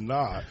did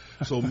not.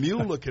 So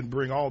Mueller can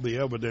bring all the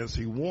evidence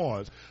he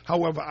wants.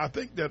 However, I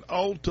think that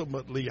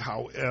ultimately,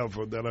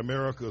 that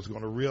America is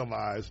going to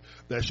realize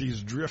that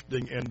she's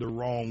drifting in the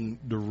wrong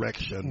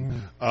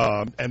direction,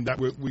 and that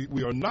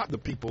we are not the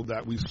people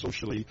that we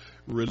socially,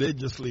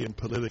 religiously, and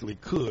politically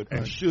could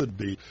and should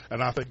be.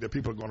 And I think that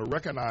people are going to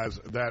recognize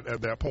that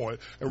at that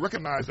point, and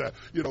recognize that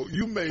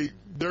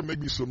there may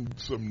be some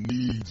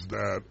needs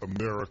that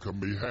America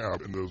may have,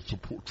 and the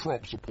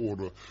Trump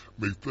supporter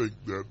may think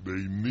that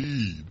they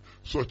need,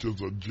 such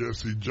as a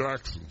Jesse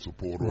Jackson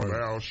supporter,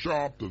 an Al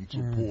Sharpton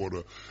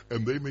supporter,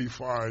 and they may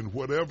find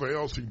whatever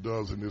else he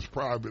does in his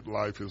private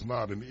life is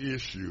not an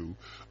issue,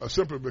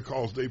 simply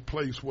because they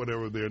place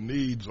whatever their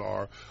needs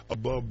are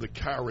above the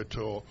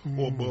character or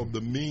above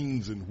the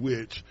means in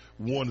which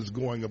one is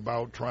going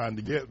about trying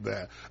to get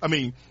that. I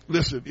mean,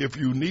 listen, if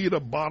you need a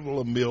bottle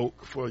of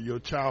milk for your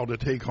child to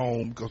take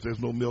home because there's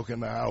no milk in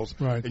the house,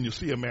 and you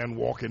see a man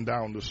walking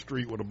down the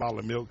street with a bottle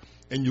of milk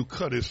and you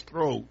cut his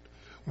throat,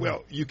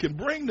 well, you can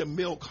bring the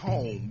milk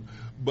home,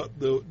 but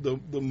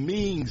the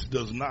means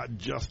does not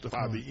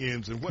justify the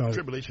ends. And what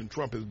Tribulation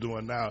Trump is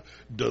doing now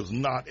does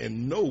not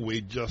in no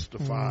way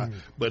justify,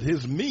 but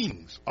his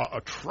means are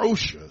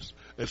atrocious.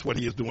 That's what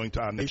he is doing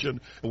to our nation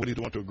and what he's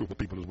doing to a group of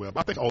people as well.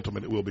 But I think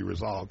ultimately it will be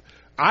resolved.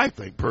 I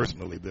think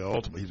personally that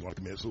ultimately he's going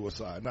to commit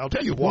suicide. Now I'll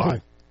tell you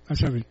why.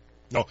 That's heavy.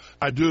 No,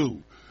 I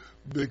do.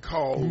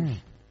 Because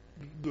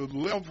the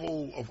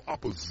level of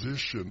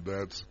opposition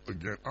that's,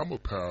 again, I'm a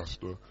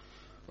pastor.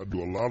 I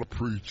do a lot of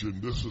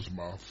preaching. This is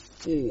my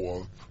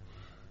 4th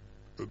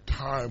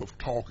time of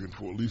talking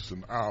for at least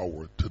an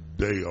hour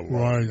today alone.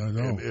 Right, I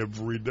know. And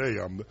every day,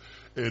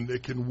 and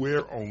it can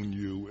wear on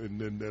you. And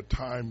then there are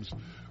times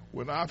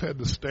when I've had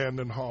to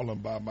stand in Harlem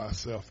by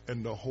myself,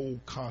 and the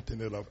whole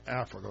continent of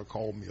Africa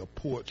called me a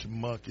porch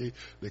monkey.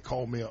 They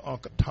called me an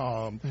Uncle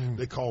Tom.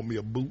 They called me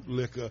a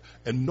bootlicker.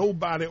 And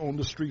nobody on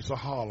the streets of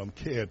Harlem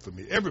cared for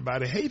me.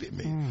 Everybody hated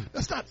me.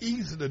 That's not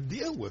easy to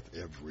deal with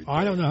every day.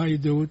 I don't know how you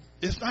do it.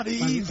 It's not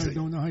easy. I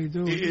don't know how you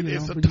do it.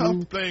 It's a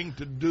tough thing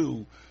to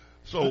do.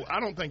 So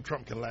I don't think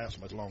Trump can last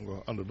much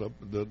longer under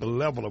the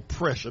level of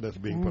pressure that's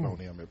being put on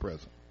him at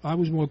present. I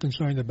was more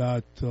concerned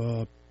about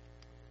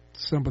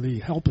somebody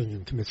helping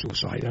him commit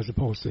suicide as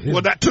opposed to him.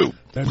 Well, that too.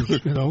 That is,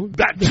 that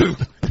too.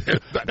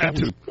 that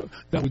too.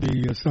 That would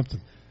be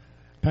something.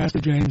 Pastor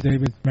James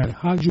David, man,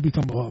 how did you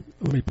become?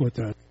 Let me put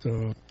that.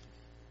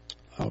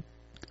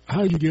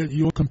 How did you get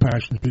your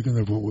compassion? Speaking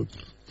of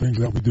things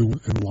that we do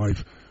in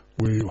life,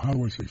 where how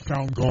do I say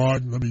found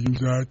God? Let me use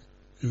that.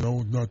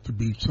 Not to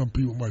be. Some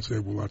people might say,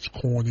 well, that's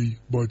corny,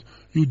 but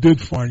you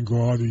did find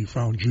God, or you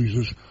found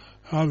Jesus.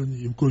 How did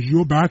you? Because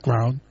your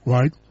background,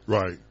 right?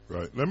 Right.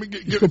 Let me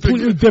it's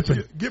completely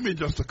different. Give me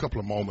just a couple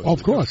of moments.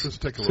 Of course.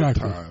 Just take a little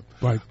time.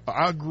 Right.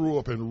 I grew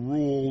up in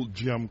rural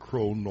Jim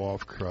Crow,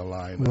 North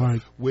Carolina.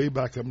 Right. Way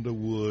back in the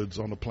woods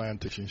on the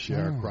plantation,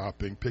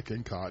 sharecropping,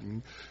 picking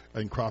cotton,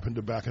 and cropping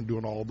tobacco and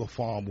doing all the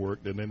farm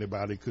work that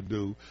anybody could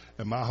do.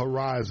 And my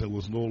horizon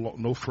was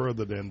no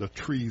further than the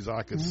trees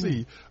I could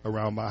see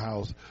around my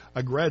house.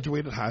 I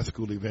graduated high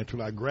school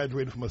eventually. I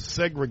graduated from a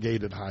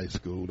segregated high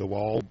school. There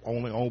were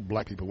only all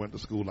black people went to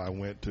school I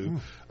went to.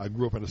 I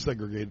grew up in a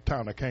segregated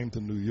town. I came to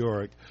New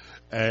York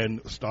and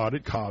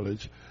started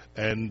college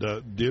and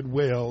did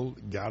well,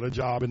 got a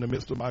job in the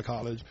midst of my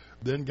college,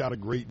 then got a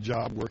great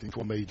job working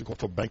for a major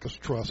for Bankers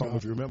Trust. I don't know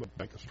if you remember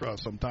Bankers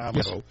Trust some time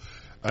ago.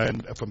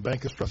 And from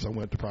Bankers Trust, I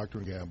went to Procter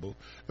 & Gamble.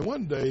 And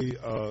one day,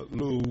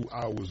 Lou,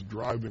 I was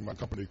driving my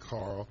company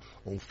car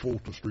on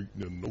Fulton Street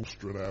near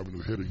Nostrand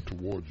Avenue, heading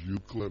towards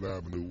Euclid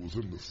Avenue. It was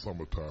in the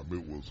summertime.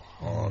 It was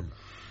hot.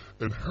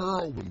 And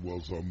heroin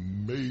was a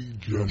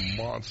major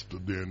monster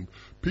then.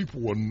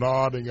 People were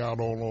nodding out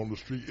on the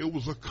street. It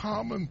was a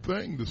common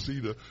thing to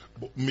see the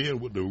men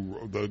with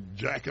the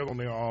jacket on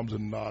their arms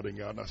and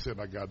nodding out. And I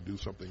said, I got to do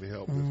something to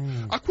help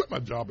this. I quit my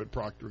job at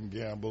Procter &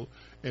 Gamble.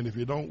 And if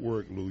you don't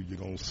work, Lou, you're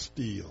going to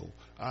steal.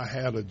 I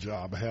had a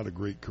job. I had a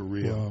great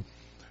career.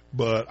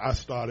 But I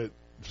started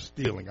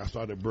stealing. I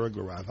started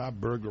burglarizing. I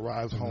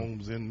burglarized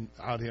homes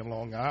out here in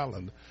Long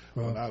Island.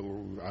 When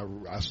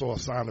I saw a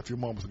sign a few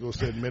moments ago that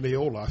said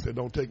Mineola. I said,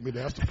 don't take me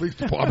there. That's the police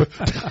department.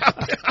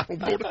 I don't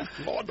go there.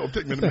 Lord, don't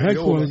take me to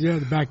Mineola. Headquarters,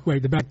 the back way,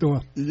 the back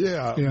door.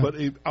 But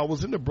I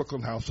was in the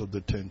Brooklyn House of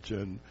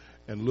Detention.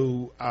 And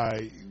Lou,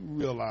 I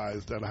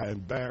realized that I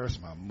embarrassed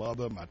my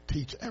mother, my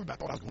teacher. Everybody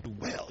thought I was going to do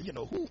well.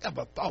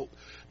 Whoever thought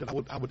that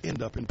I would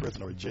end up in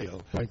prison or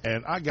jail? Right.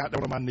 And I got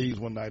down on my knees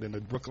one night in the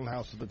Brooklyn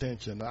House of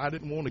Detention. I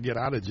didn't want to get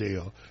out of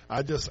jail.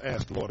 I just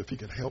asked the Lord if He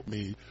could help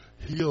me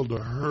heal the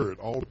hurt.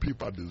 All the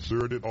people I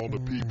deserted, all the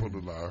people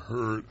that I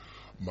hurt,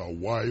 my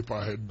wife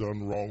I had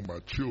done wrong, my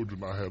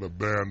children I had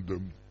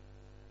abandoned.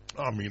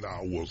 I mean, I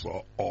was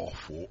an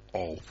awful,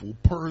 awful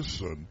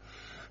person.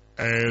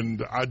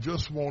 And I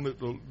just wanted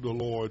the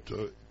Lord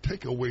to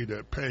take away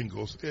that pain,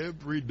 because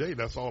every day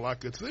that's all I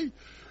could see.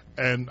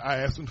 And I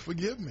asked Him to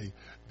forgive me.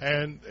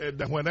 And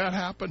when that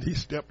happened, He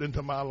stepped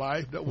into my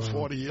life. That was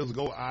 40 years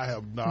ago. I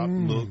have not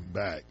looked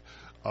back.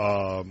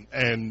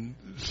 And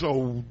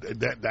so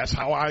that's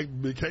how I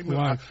became.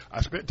 Wow.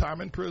 I spent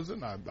time in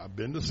prison. I've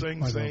been to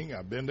Sing Sing.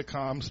 I've been to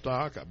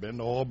Comstock. I've been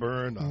to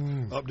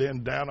Auburn. Up there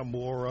in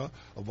Dannemora,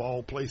 of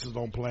all places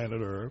on planet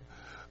Earth.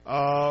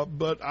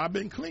 But I've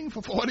been clean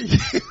for 40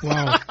 years.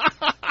 Wow.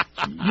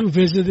 You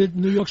visited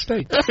New York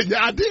State.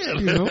 Yeah, I did.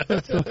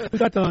 We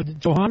got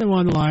Johanna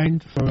on the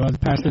line for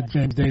Pastor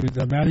James David.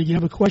 Maddie, do you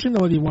have a question,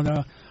 or do you want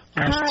to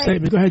ask a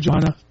statement? Go ahead,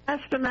 Johanna.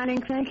 Pastor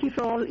Manning, thank you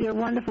for all your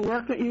wonderful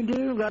work that you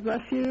do. God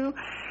bless you.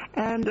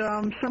 And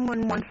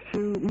someone wants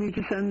me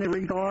to send their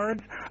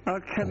regards.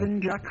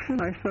 Kevin Jackson,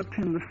 I spoke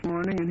to him this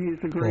morning, and he's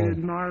a great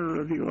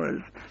admirer of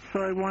yours. So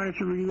I wanted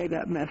to relay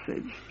that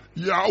message.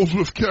 Yeah, I was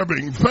with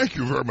Kevin. Thank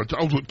you very much.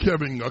 I was with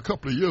Kevin a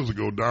couple of years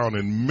ago down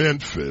in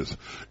Memphis.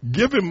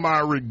 Give him my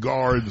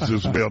regards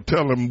as well.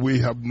 Tell him we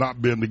have not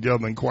been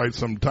together in quite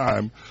some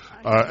time,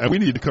 and we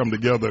need to come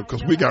together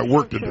because we got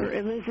work to do.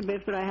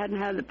 Elizabeth, but I hadn't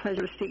had the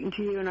pleasure of speaking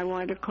to you, and I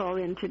wanted to call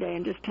in today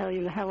and just tell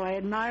you how I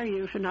admire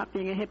you for not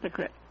being a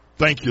hypocrite.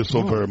 Thank you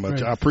so very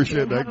much. Great. I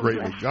appreciate that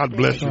greatly. God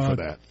bless you for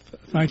that.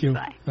 Thank you.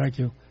 Bye. Thank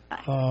you.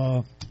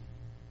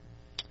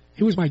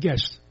 He was my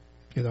guest,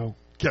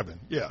 Kevin,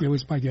 yeah. He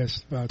was my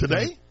guest.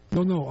 Today?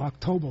 No,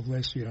 October of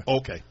last year.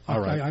 Okay,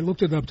 all right. I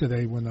looked it up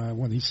today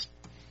when he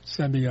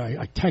sent me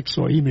a text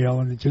or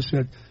email, and it just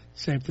said,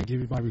 same thing, give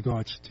you my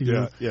regards to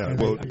you. Yeah. And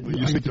well,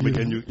 you speak to me,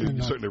 and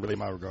you certainly relay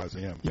my regards to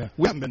him. Yeah.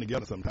 We haven't been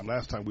together sometime.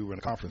 Last time we were in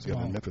a conference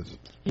together in Memphis.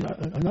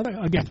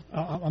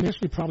 I'm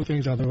asking probably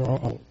things I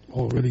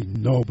already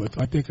know,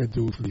 but I think I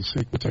do for the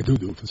sake, which I do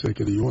for the sake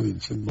of the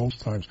audience, and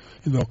most times,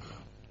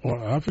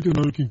 African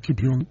American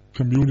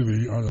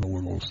community, I don't know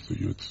what else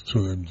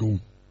to them,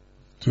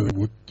 to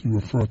what you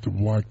refer to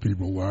black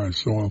people as.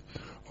 So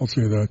I'll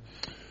say that.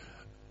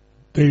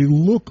 They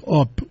look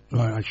up,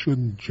 I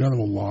shouldn't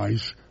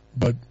generalize,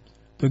 but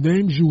the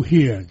names you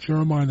hear,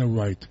 Jeremiah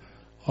Wright,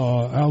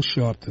 Al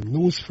Sharpton,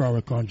 Louis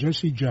Farrakhan,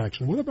 Jesse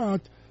Jackson, what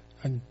about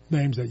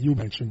names that you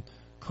mentioned,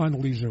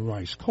 Condoleezza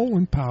Rice,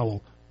 Colin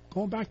Powell,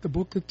 going back to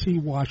Booker T.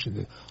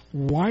 Washington.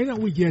 Why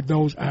don't we get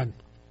those, and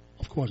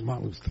of course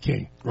Martin Luther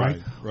King,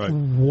 right? Right.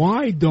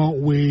 Why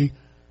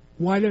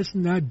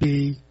doesn't that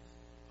be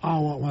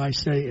when I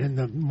say in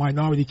the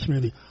minority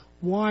community,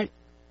 why,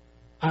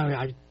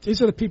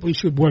 these are the people you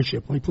should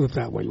worship, let me put it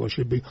that way, or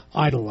should be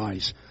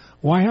idolized.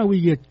 Why have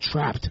we get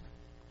trapped,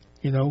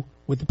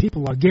 with the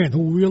people, again,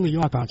 who really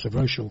are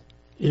controversial,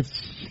 if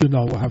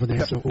have an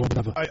answer or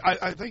whatever.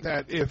 I think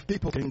that if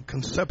people can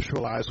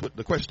conceptualize what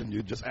the question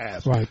you just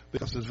asked, right,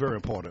 because it's very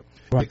important,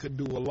 right, it could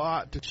do a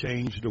lot to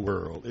change the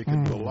world. It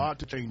could do a lot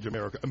to change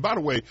America. And by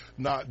the way,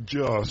 not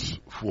just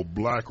for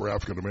black or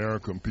African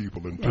American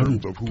people in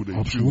terms of who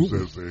they choose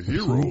as their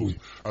heroes.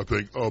 I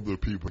think other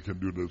people can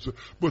do this.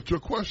 But your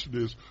question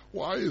is,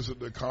 why is it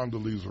that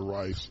Condoleezza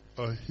Rice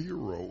a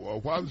hero? Or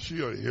why is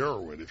she a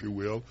heroine, if you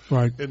will,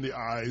 right, in the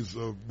eyes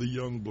of the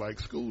young black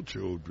school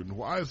children?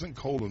 Why isn't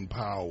Colin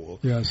Powell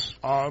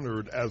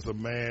honored as a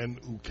man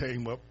who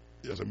came up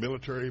as a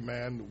military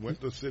man, went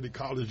to City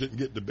College, didn't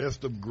get the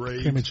best of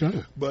grades,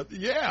 but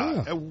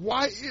and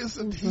why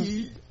isn't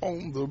he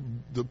on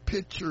the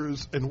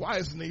pictures, and why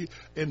isn't he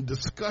in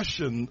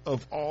discussion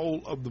of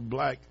all of the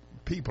black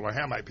people, or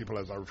Hamite people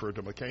as I refer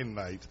to them, or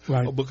Canaanites,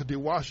 or Booker T.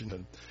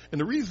 Washington?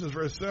 And the reason is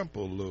very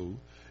simple, Lou,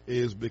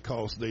 is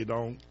because they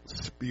don't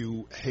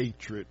spew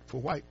hatred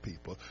for white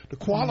people. To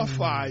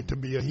qualify to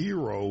be a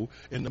hero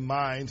in the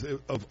minds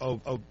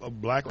of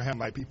black or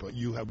Hamite people,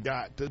 you have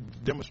got to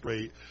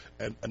demonstrate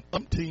an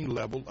umpteen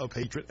level of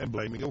hatred and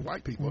blaming of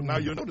white people. Now,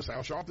 you'll notice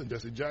Al Sharpton,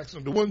 Jesse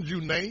Jackson, the ones you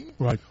name,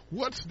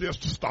 what's their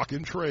stock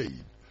in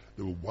trade?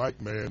 The white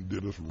man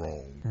did us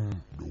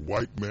wrong. The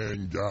white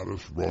man got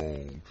us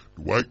wrong.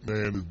 The white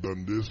man has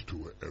done this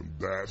to it, and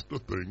that's the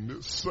thing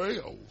that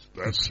sells.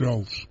 That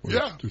sells.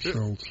 Yeah,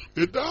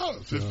 it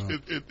does.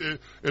 And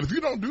if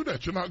you don't do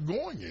that, you're not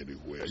going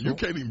anywhere. You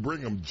can't even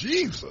bring them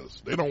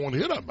Jesus. They don't want to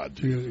hear that about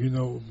Jesus.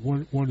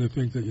 One of the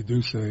things that you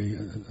do say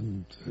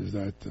is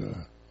that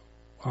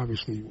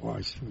obviously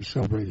we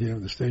celebrate here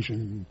in the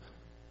station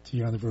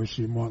the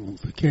anniversary of Martin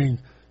Luther King,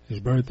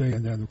 his birthday,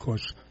 and then of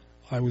course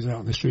I was out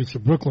in the streets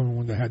of Brooklyn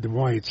when they had the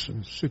riots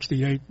in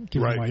 '68,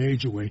 giving my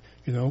age away,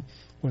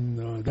 when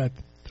that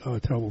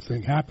terrible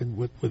thing happened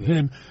with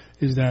him,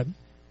 is that,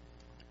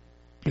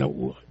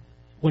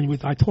 when we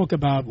talk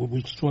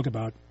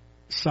about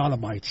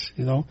sodomites,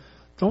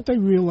 don't they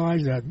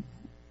realize that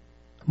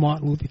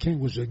Martin Luther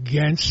King was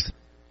against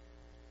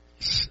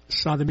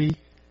sodomy,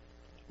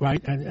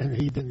 right? And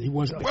he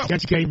was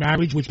against gay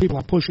marriage, which people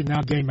are pushing now,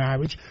 gay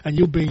marriage, and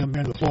you being a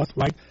man of thought,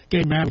 right?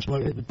 Gay marriage,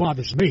 well, it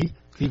bothers me,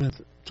 even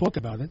talk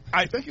about it.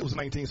 I think it was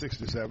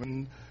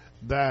 1967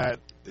 that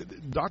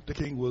Dr.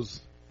 King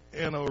was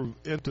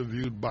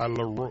interviewed by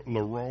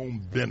Lerone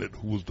Bennett,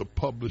 who was the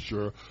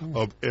publisher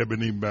of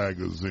Ebony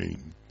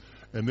magazine.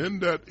 And in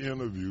that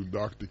interview,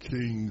 Dr.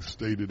 King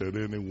stated that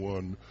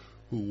anyone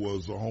who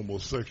was a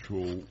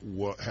homosexual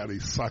had a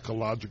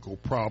psychological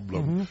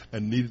problem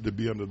and needed to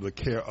be under the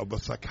care of a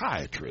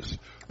psychiatrist.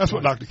 That's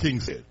what Dr.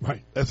 King said.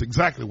 Right. That's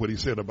exactly what he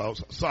said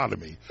about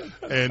sodomy.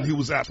 And he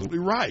was absolutely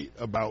right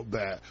about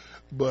that.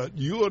 But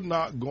you're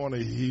not going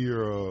to hear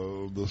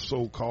the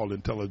so-called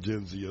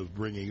intelligentsia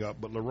bringing up.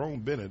 But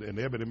Lerone Bennett in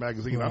Ebony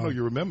magazine, I know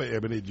you remember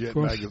Ebony Jet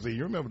magazine.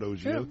 You remember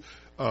those years.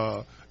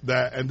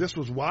 And this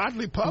was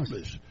widely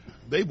published.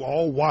 They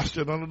all washed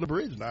it under the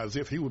bridge. Now, as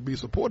if he would be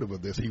supportive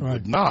of this. He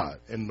would not.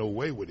 In no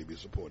way would he be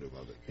supportive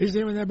of it. Is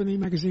there an Ebony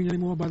magazine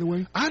anymore, by the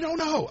way? I don't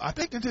know. I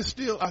think that they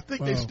still,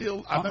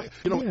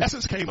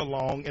 Essence came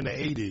along in the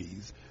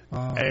 80s.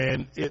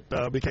 And it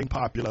became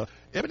popular.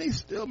 Ebony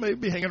still may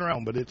be hanging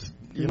around, but it's,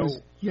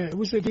 it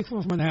was a big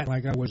from Manhattan,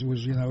 like I was, who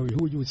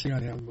you would see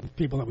on there,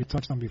 people that we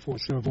touched on before,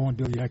 Sarah Vaughan,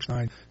 Billy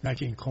Eckstein, Nat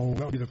King Cole,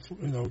 that would be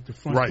the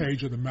front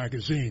page of the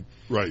magazine.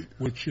 Right.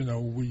 Which,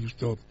 we used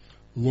to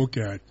look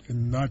at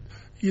and not,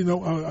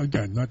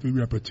 again, not to be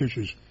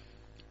repetitious,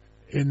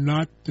 and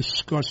not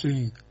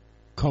discussing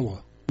color.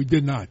 We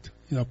did not.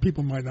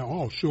 People might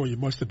know, sure, you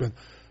must have been.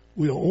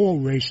 We are all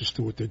racist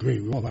to a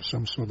degree. We all have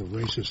some sort of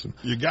racism.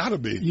 You gotta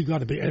be.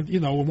 And,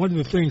 one of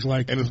the things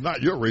like... And it's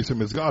not your racism,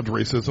 it's God's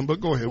racism,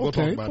 but go ahead, we'll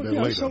talk about that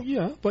later.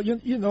 But,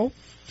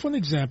 for an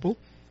example,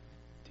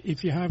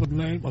 if you have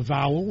a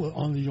vowel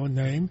under your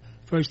name,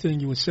 first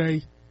thing you would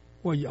say,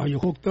 well, are you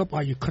hooked up?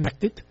 Are you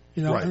connected?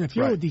 And if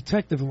you're a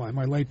detective, like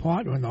my late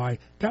partner and I,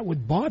 that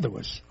would bother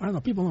us. I don't know,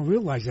 people don't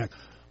realize that.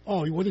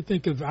 Oh, what do you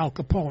think of Al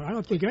Capone? I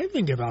don't think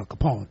anything of Al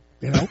Capone,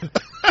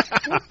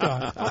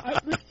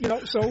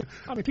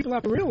 people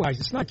have to realize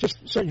it's not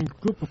just a certain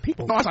group of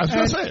people. No, I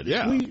just said,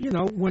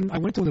 when I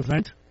went to an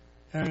event,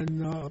 and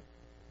God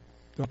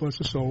bless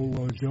her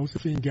soul,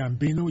 Josephine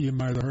Gambino, you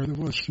might have heard of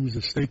her. She was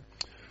a state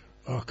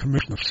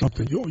commissioner of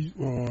something.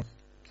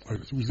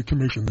 It was the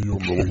commissioner of New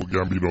York State. The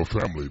Gambino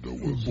family, though,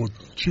 was. But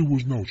she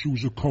was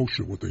a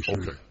kosher, what they say.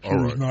 Okay, she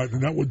was not,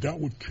 and that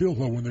would kill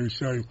her when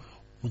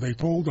they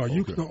told her,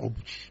 you can.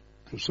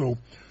 So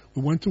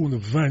we went to an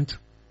event,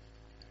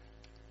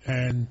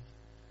 and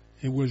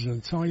it was an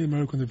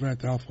Italian-American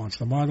event. Alphonse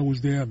D'Amato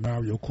was there.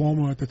 Mario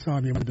Cuomo at the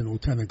time. He might have been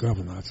lieutenant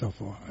governor. That's how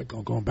far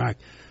going back.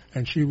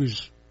 And she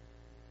was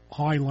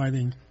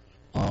highlighting,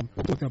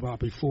 we talked about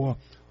before,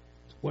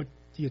 what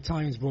the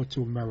Italians brought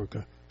to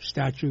America.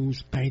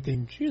 Statues,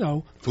 paintings,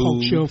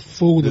 culture,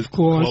 food, of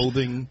course.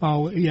 Clothing.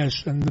 Oh,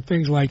 yes, and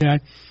things like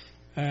that.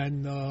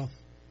 And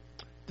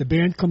the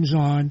band comes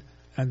on,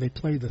 and they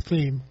play the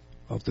theme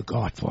of The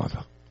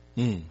Godfather.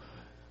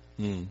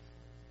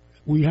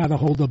 We had to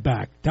hold her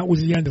back. That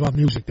was the end of our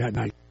music that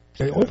night.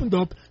 They opened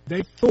up.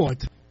 They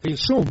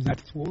assumed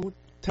that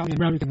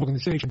Italian-American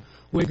organization,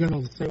 we're going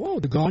to say,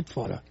 The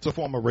Godfather. It's a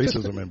form of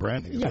racism and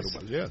branding.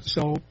 Yes.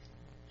 So,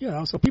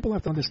 so people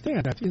have to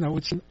understand that,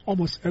 it's in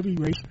almost every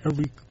race,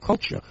 every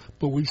culture,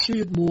 but we see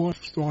it more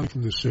starting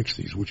from the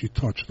 60s, which you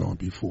touched on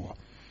before.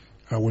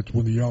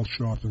 When the Al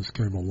Sharptons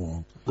came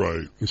along.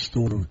 Right. It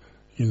sort of,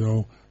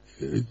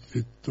 it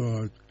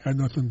had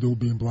nothing to do with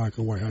being black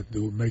or white. It had to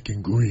do with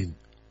making green,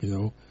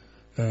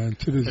 And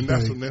to this day,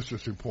 that's an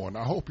interesting point.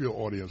 I hope your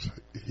audience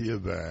hear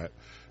that.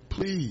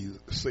 Please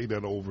say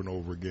that over and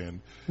over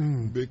again,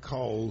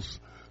 because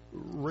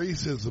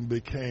racism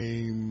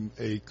became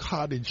a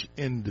cottage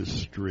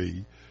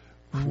industry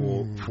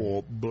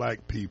for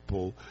black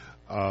people.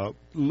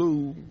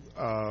 Lou,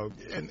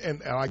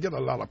 and I get a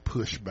lot of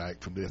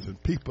pushback from this,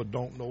 and people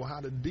don't know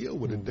how to deal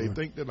with it. They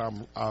think that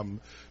I'm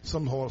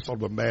some sort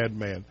of a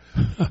madman,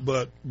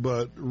 but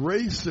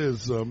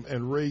racism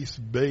and race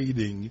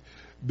baiting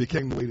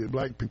became the way that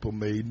black people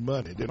made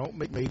money. They don't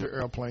make major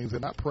airplanes. They're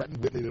not Pratt &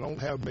 Whitney. They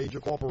don't have major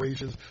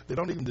corporations. They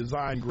don't even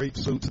design great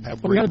suits and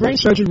have. We got a brain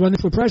surgeon running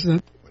for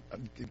president.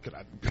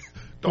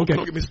 Don't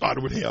get me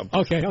started with him.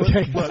 Okay.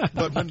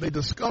 But when they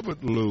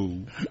discovered,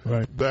 Lou,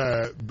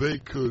 that they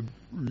could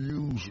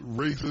use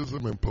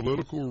racism and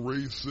political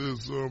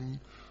racism,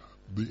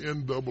 the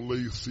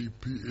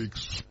NAACP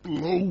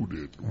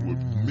exploded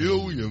with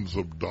millions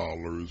of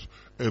dollars,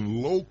 and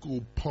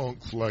local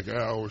punks like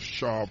Al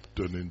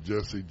Sharpton and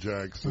Jesse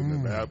Jackson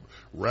and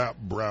Rap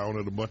Brown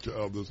and a bunch of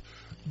others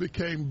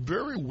became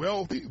very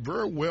wealthy,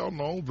 very well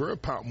known,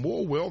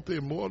 more wealthy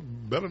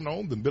and better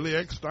known than Billy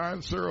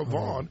Eckstine, Sarah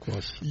Vaughan,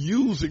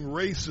 using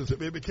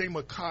racism. It became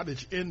a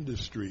cottage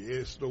industry.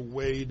 It's the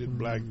way that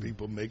black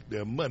people make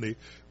their money,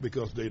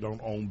 because they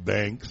don't own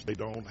banks, they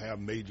don't have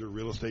major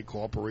real estate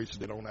corporations,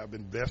 they don't have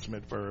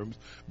investment firms,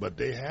 but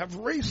they have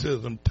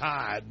racism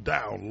tied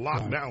down,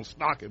 locked down,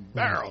 stock and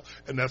barrel,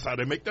 and that's how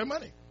they make their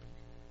money.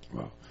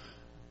 Well,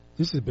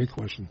 this is a big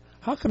question.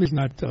 How come it's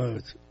not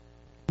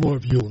more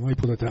of you? Let me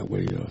put it that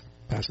way,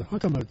 Pastor. How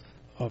come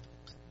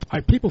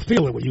people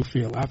feel it what you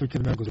feel?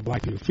 African Americans and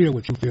black people feel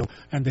what you feel,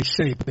 and they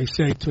say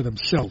it to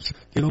themselves.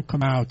 They don't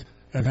come out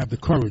and have the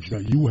courage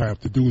that you have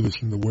to do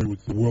this in the way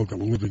with the world that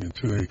we're living in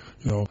today.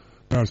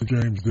 Pastor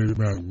James David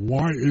Manning.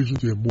 Why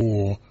isn't there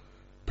more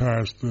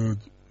Pastor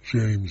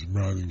James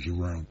Mannings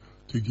around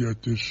to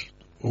get this,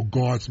 or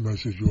God's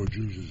message or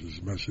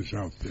Jesus' message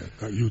out there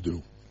that you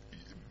do?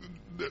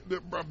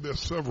 There's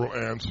several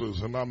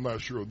answers, and I'm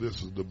not sure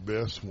this is the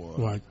best one.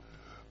 Right.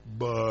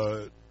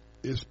 But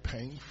it's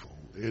painful.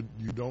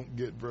 You don't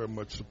get very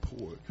much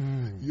support.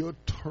 You're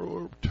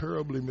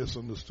terribly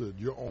misunderstood.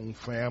 Your own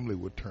family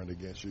would turn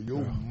against you.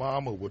 Your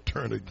mama would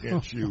turn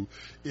against you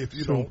if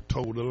you don't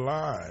toe the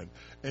line.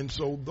 And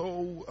so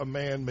though a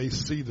man may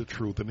see the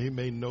truth and he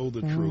may know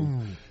the truth,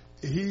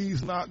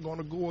 he's not going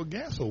to go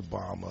against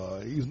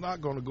Obama. He's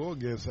not going to go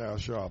against Al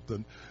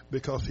Sharpton,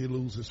 because he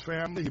loses his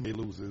family. He may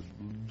lose his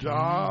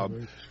job.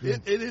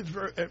 It is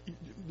very,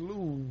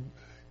 Lou,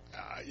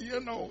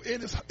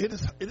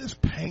 it is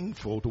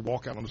painful to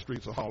walk out on the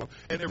streets of Harlem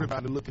and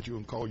everybody look at you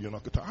and call you an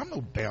Uncle Tom. I'm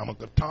no damn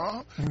Uncle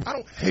Tom. I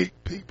don't hate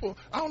people.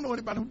 I don't know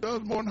anybody who does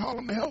more in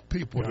Harlem to help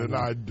people than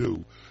I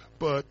do.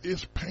 But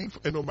it's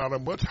painful, and no matter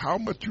how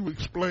much you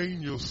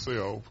explain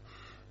yourself,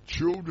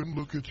 children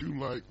look at you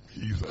like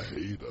he's a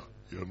hater.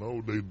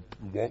 They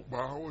walk by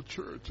our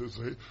church and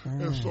say,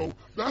 and so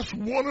that's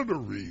one of the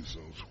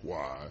reasons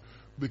why,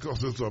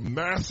 because it's a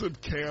massive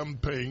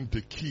campaign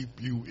to keep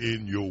you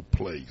in your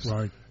place.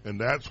 Right. And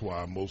that's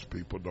why most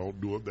people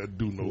don't do it that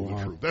do know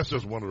the truth. That's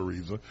just one of the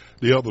reasons.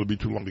 The other would be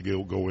too long to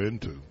go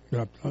into.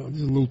 Yeah,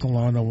 this is Lou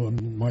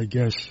Telano, my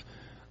guest,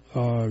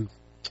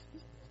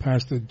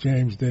 Pastor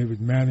James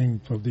David Manning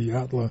of the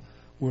Atla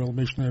World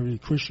Missionary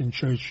Christian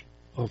Church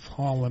of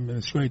Harlem, and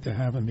it's great to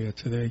have him here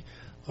today.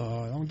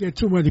 I don't get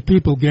too many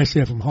people guests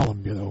here from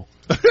Harlem,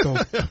 So,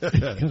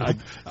 I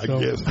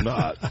guess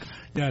not.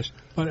 Yes,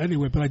 but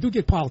anyway, I do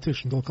get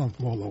politicians. They'll come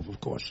from all over,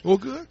 of course. Well,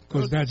 good.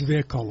 Because that's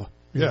their color.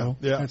 Yeah.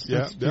 That's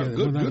Good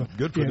for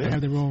them.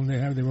 They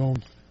have their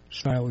own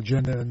style,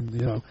 agenda,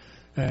 and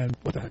and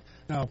what the heck.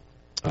 Now,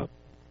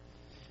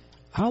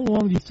 how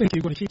long do you think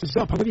you're going to keep this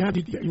up? What do you have?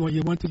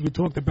 You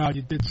talked about,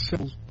 you did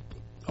several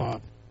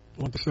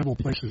went to several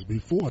places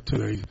before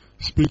today,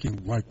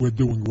 speaking like we're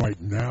doing right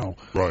now.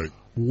 Right.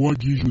 What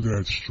gives you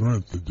that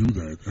strength to do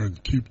that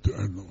and keep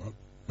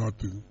not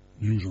to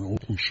use an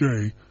old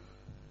cliche?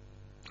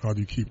 How do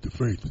you keep the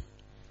faith?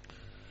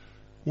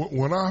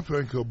 When I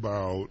think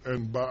about,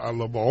 and I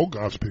love all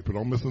God's people,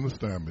 don't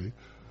misunderstand me,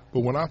 but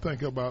when I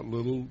think about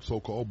little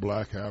so-called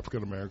black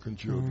African-American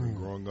children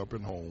growing up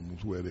in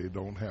homes where they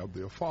don't have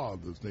their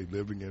fathers, they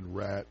living in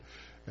rat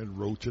and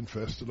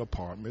roach-infested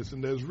apartments,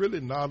 and there's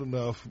really not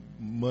enough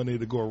money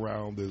to go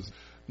around, there's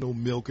no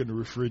milk in the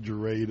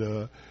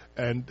refrigerator,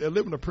 and they're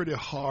living a pretty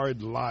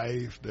hard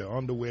life. Their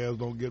underwears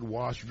don't get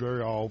washed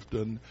very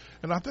often.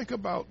 And I think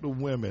about the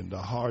women, the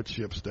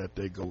hardships that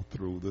they go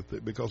through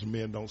because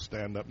men don't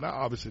stand up. Now,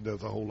 obviously,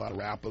 there's a whole lot of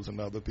rappers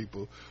and other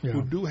people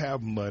who do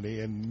have money,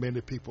 and many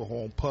people who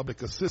own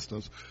public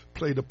assistance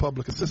play the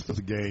public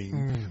assistance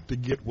game to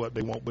get what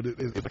they want. But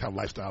it's the kind of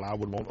lifestyle I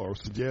would want or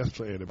suggest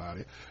for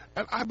anybody.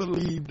 And I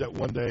believe that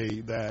one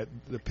day that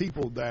the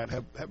people that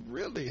have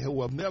really,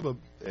 who have never,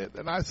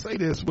 and I say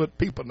this with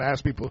people and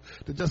ask people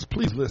to just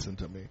please listen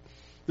to me.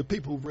 The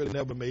people who really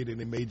never made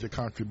any major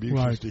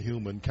contributions to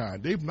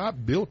humankind. They've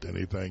not built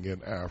anything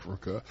in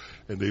Africa,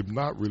 and they've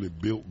not really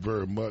built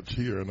very much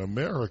here in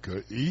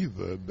America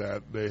either,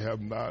 that they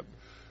have not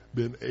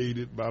been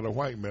aided by the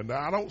white man. Now,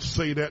 I don't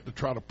say that to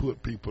try to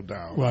put people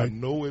down. I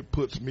know it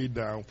puts me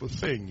down for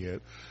saying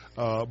it,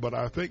 but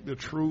I think the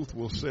truth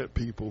will set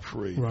people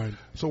free.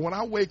 So when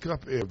I wake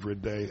up every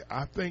day,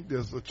 I think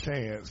there's a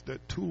chance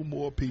that 2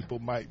 more people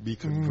might be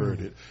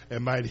converted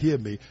and might hear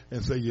me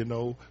and say, you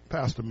know,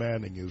 Pastor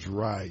Manning is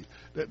right.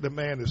 That the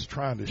man is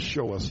trying to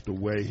show us the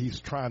way. He's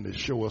trying to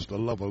show us the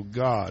love of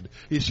God.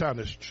 He's trying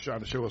to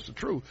show us the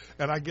truth.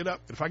 And I get up.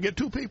 If I get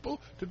 2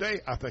 people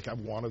today, I think I've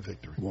won a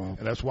victory.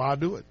 And that's why I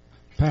do it.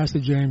 Pastor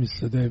James,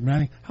 Dave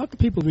Manning, how can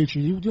people reach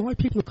you? Do you like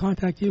people to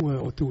contact you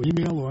or through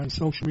email or on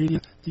social media?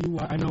 Do you?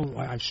 I know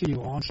I see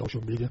you on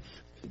social media.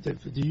 Do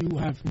you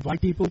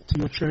invite people to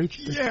your church?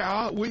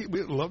 Yeah, we'd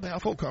love to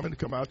have folk coming to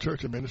come out.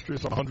 Church and ministry.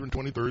 It's on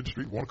 123rd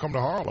Street. Want to come to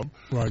Harlem?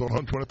 It's on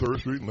 123rd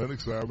Street and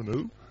Lenox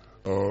Avenue.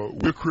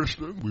 We're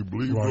Christian. We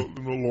believe in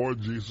the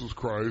Lord Jesus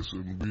Christ,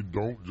 and we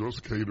don't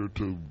just cater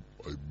to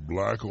a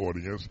black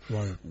audience.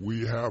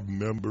 We have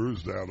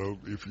members that are,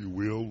 if you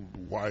will,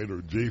 white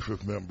or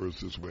Japheth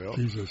members as well.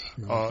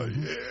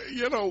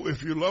 You know,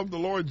 if you love the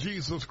Lord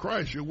Jesus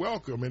Christ, you're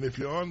welcome. And if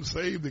you're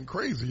unsaved and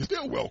crazy, you're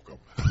still welcome.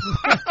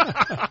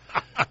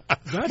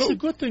 That's the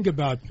good thing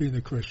about being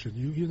a Christian.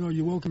 You know,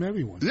 you welcome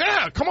everyone.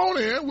 Yeah, come on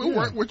in. We'll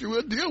work with you.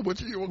 We'll deal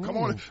with you. Come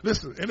on in.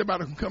 Listen,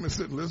 anybody can come and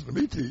sit and listen to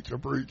me teach or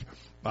preach.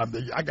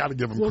 I got to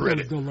give them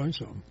credit. They'll learn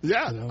something.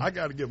 Yeah, I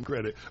got to give them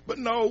credit. But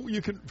no,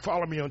 you can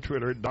follow me on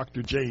Twitter at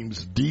Dr.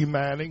 James D.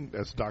 Manning.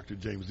 That's Dr.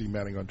 James D.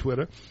 Manning on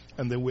Twitter.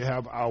 And then we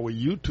have our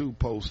YouTube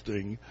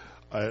posting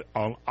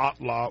on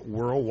Atla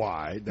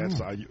Worldwide. That's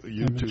our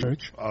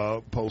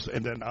YouTube post.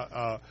 And then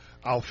our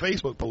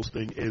Facebook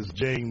posting is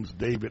James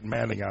David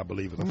Manning, I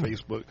believe, is on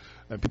Facebook.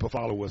 And people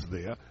follow us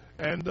there.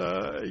 And,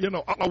 you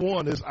know, Atla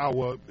One is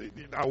our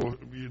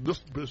you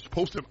just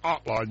post in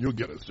Atla and you'll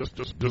get us.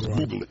 Just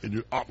Google it and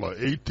you Atla,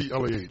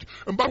 A-T-L-A-H.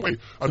 And by the way,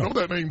 I know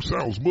that name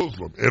sounds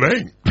Muslim. It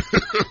ain't.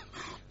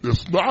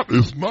 It's not.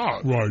 It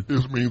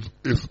means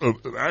it's an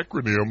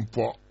acronym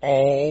for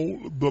All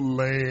the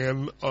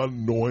Land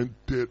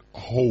Anointed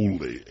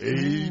Holy.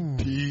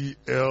 A-T-L-A-H.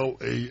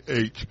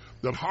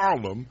 That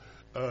Harlem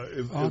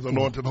is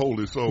anointed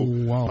holy.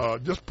 So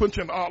just punch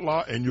in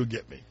Allah and you'll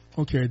get me.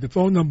 Okay, the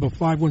phone number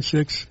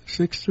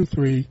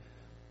 516-623-1240,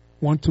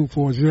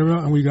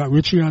 and we got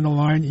Richie on the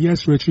line.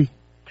 Yes, Richie.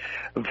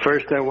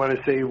 First, I want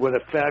to say what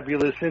a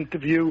fabulous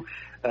interview.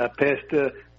 Pastor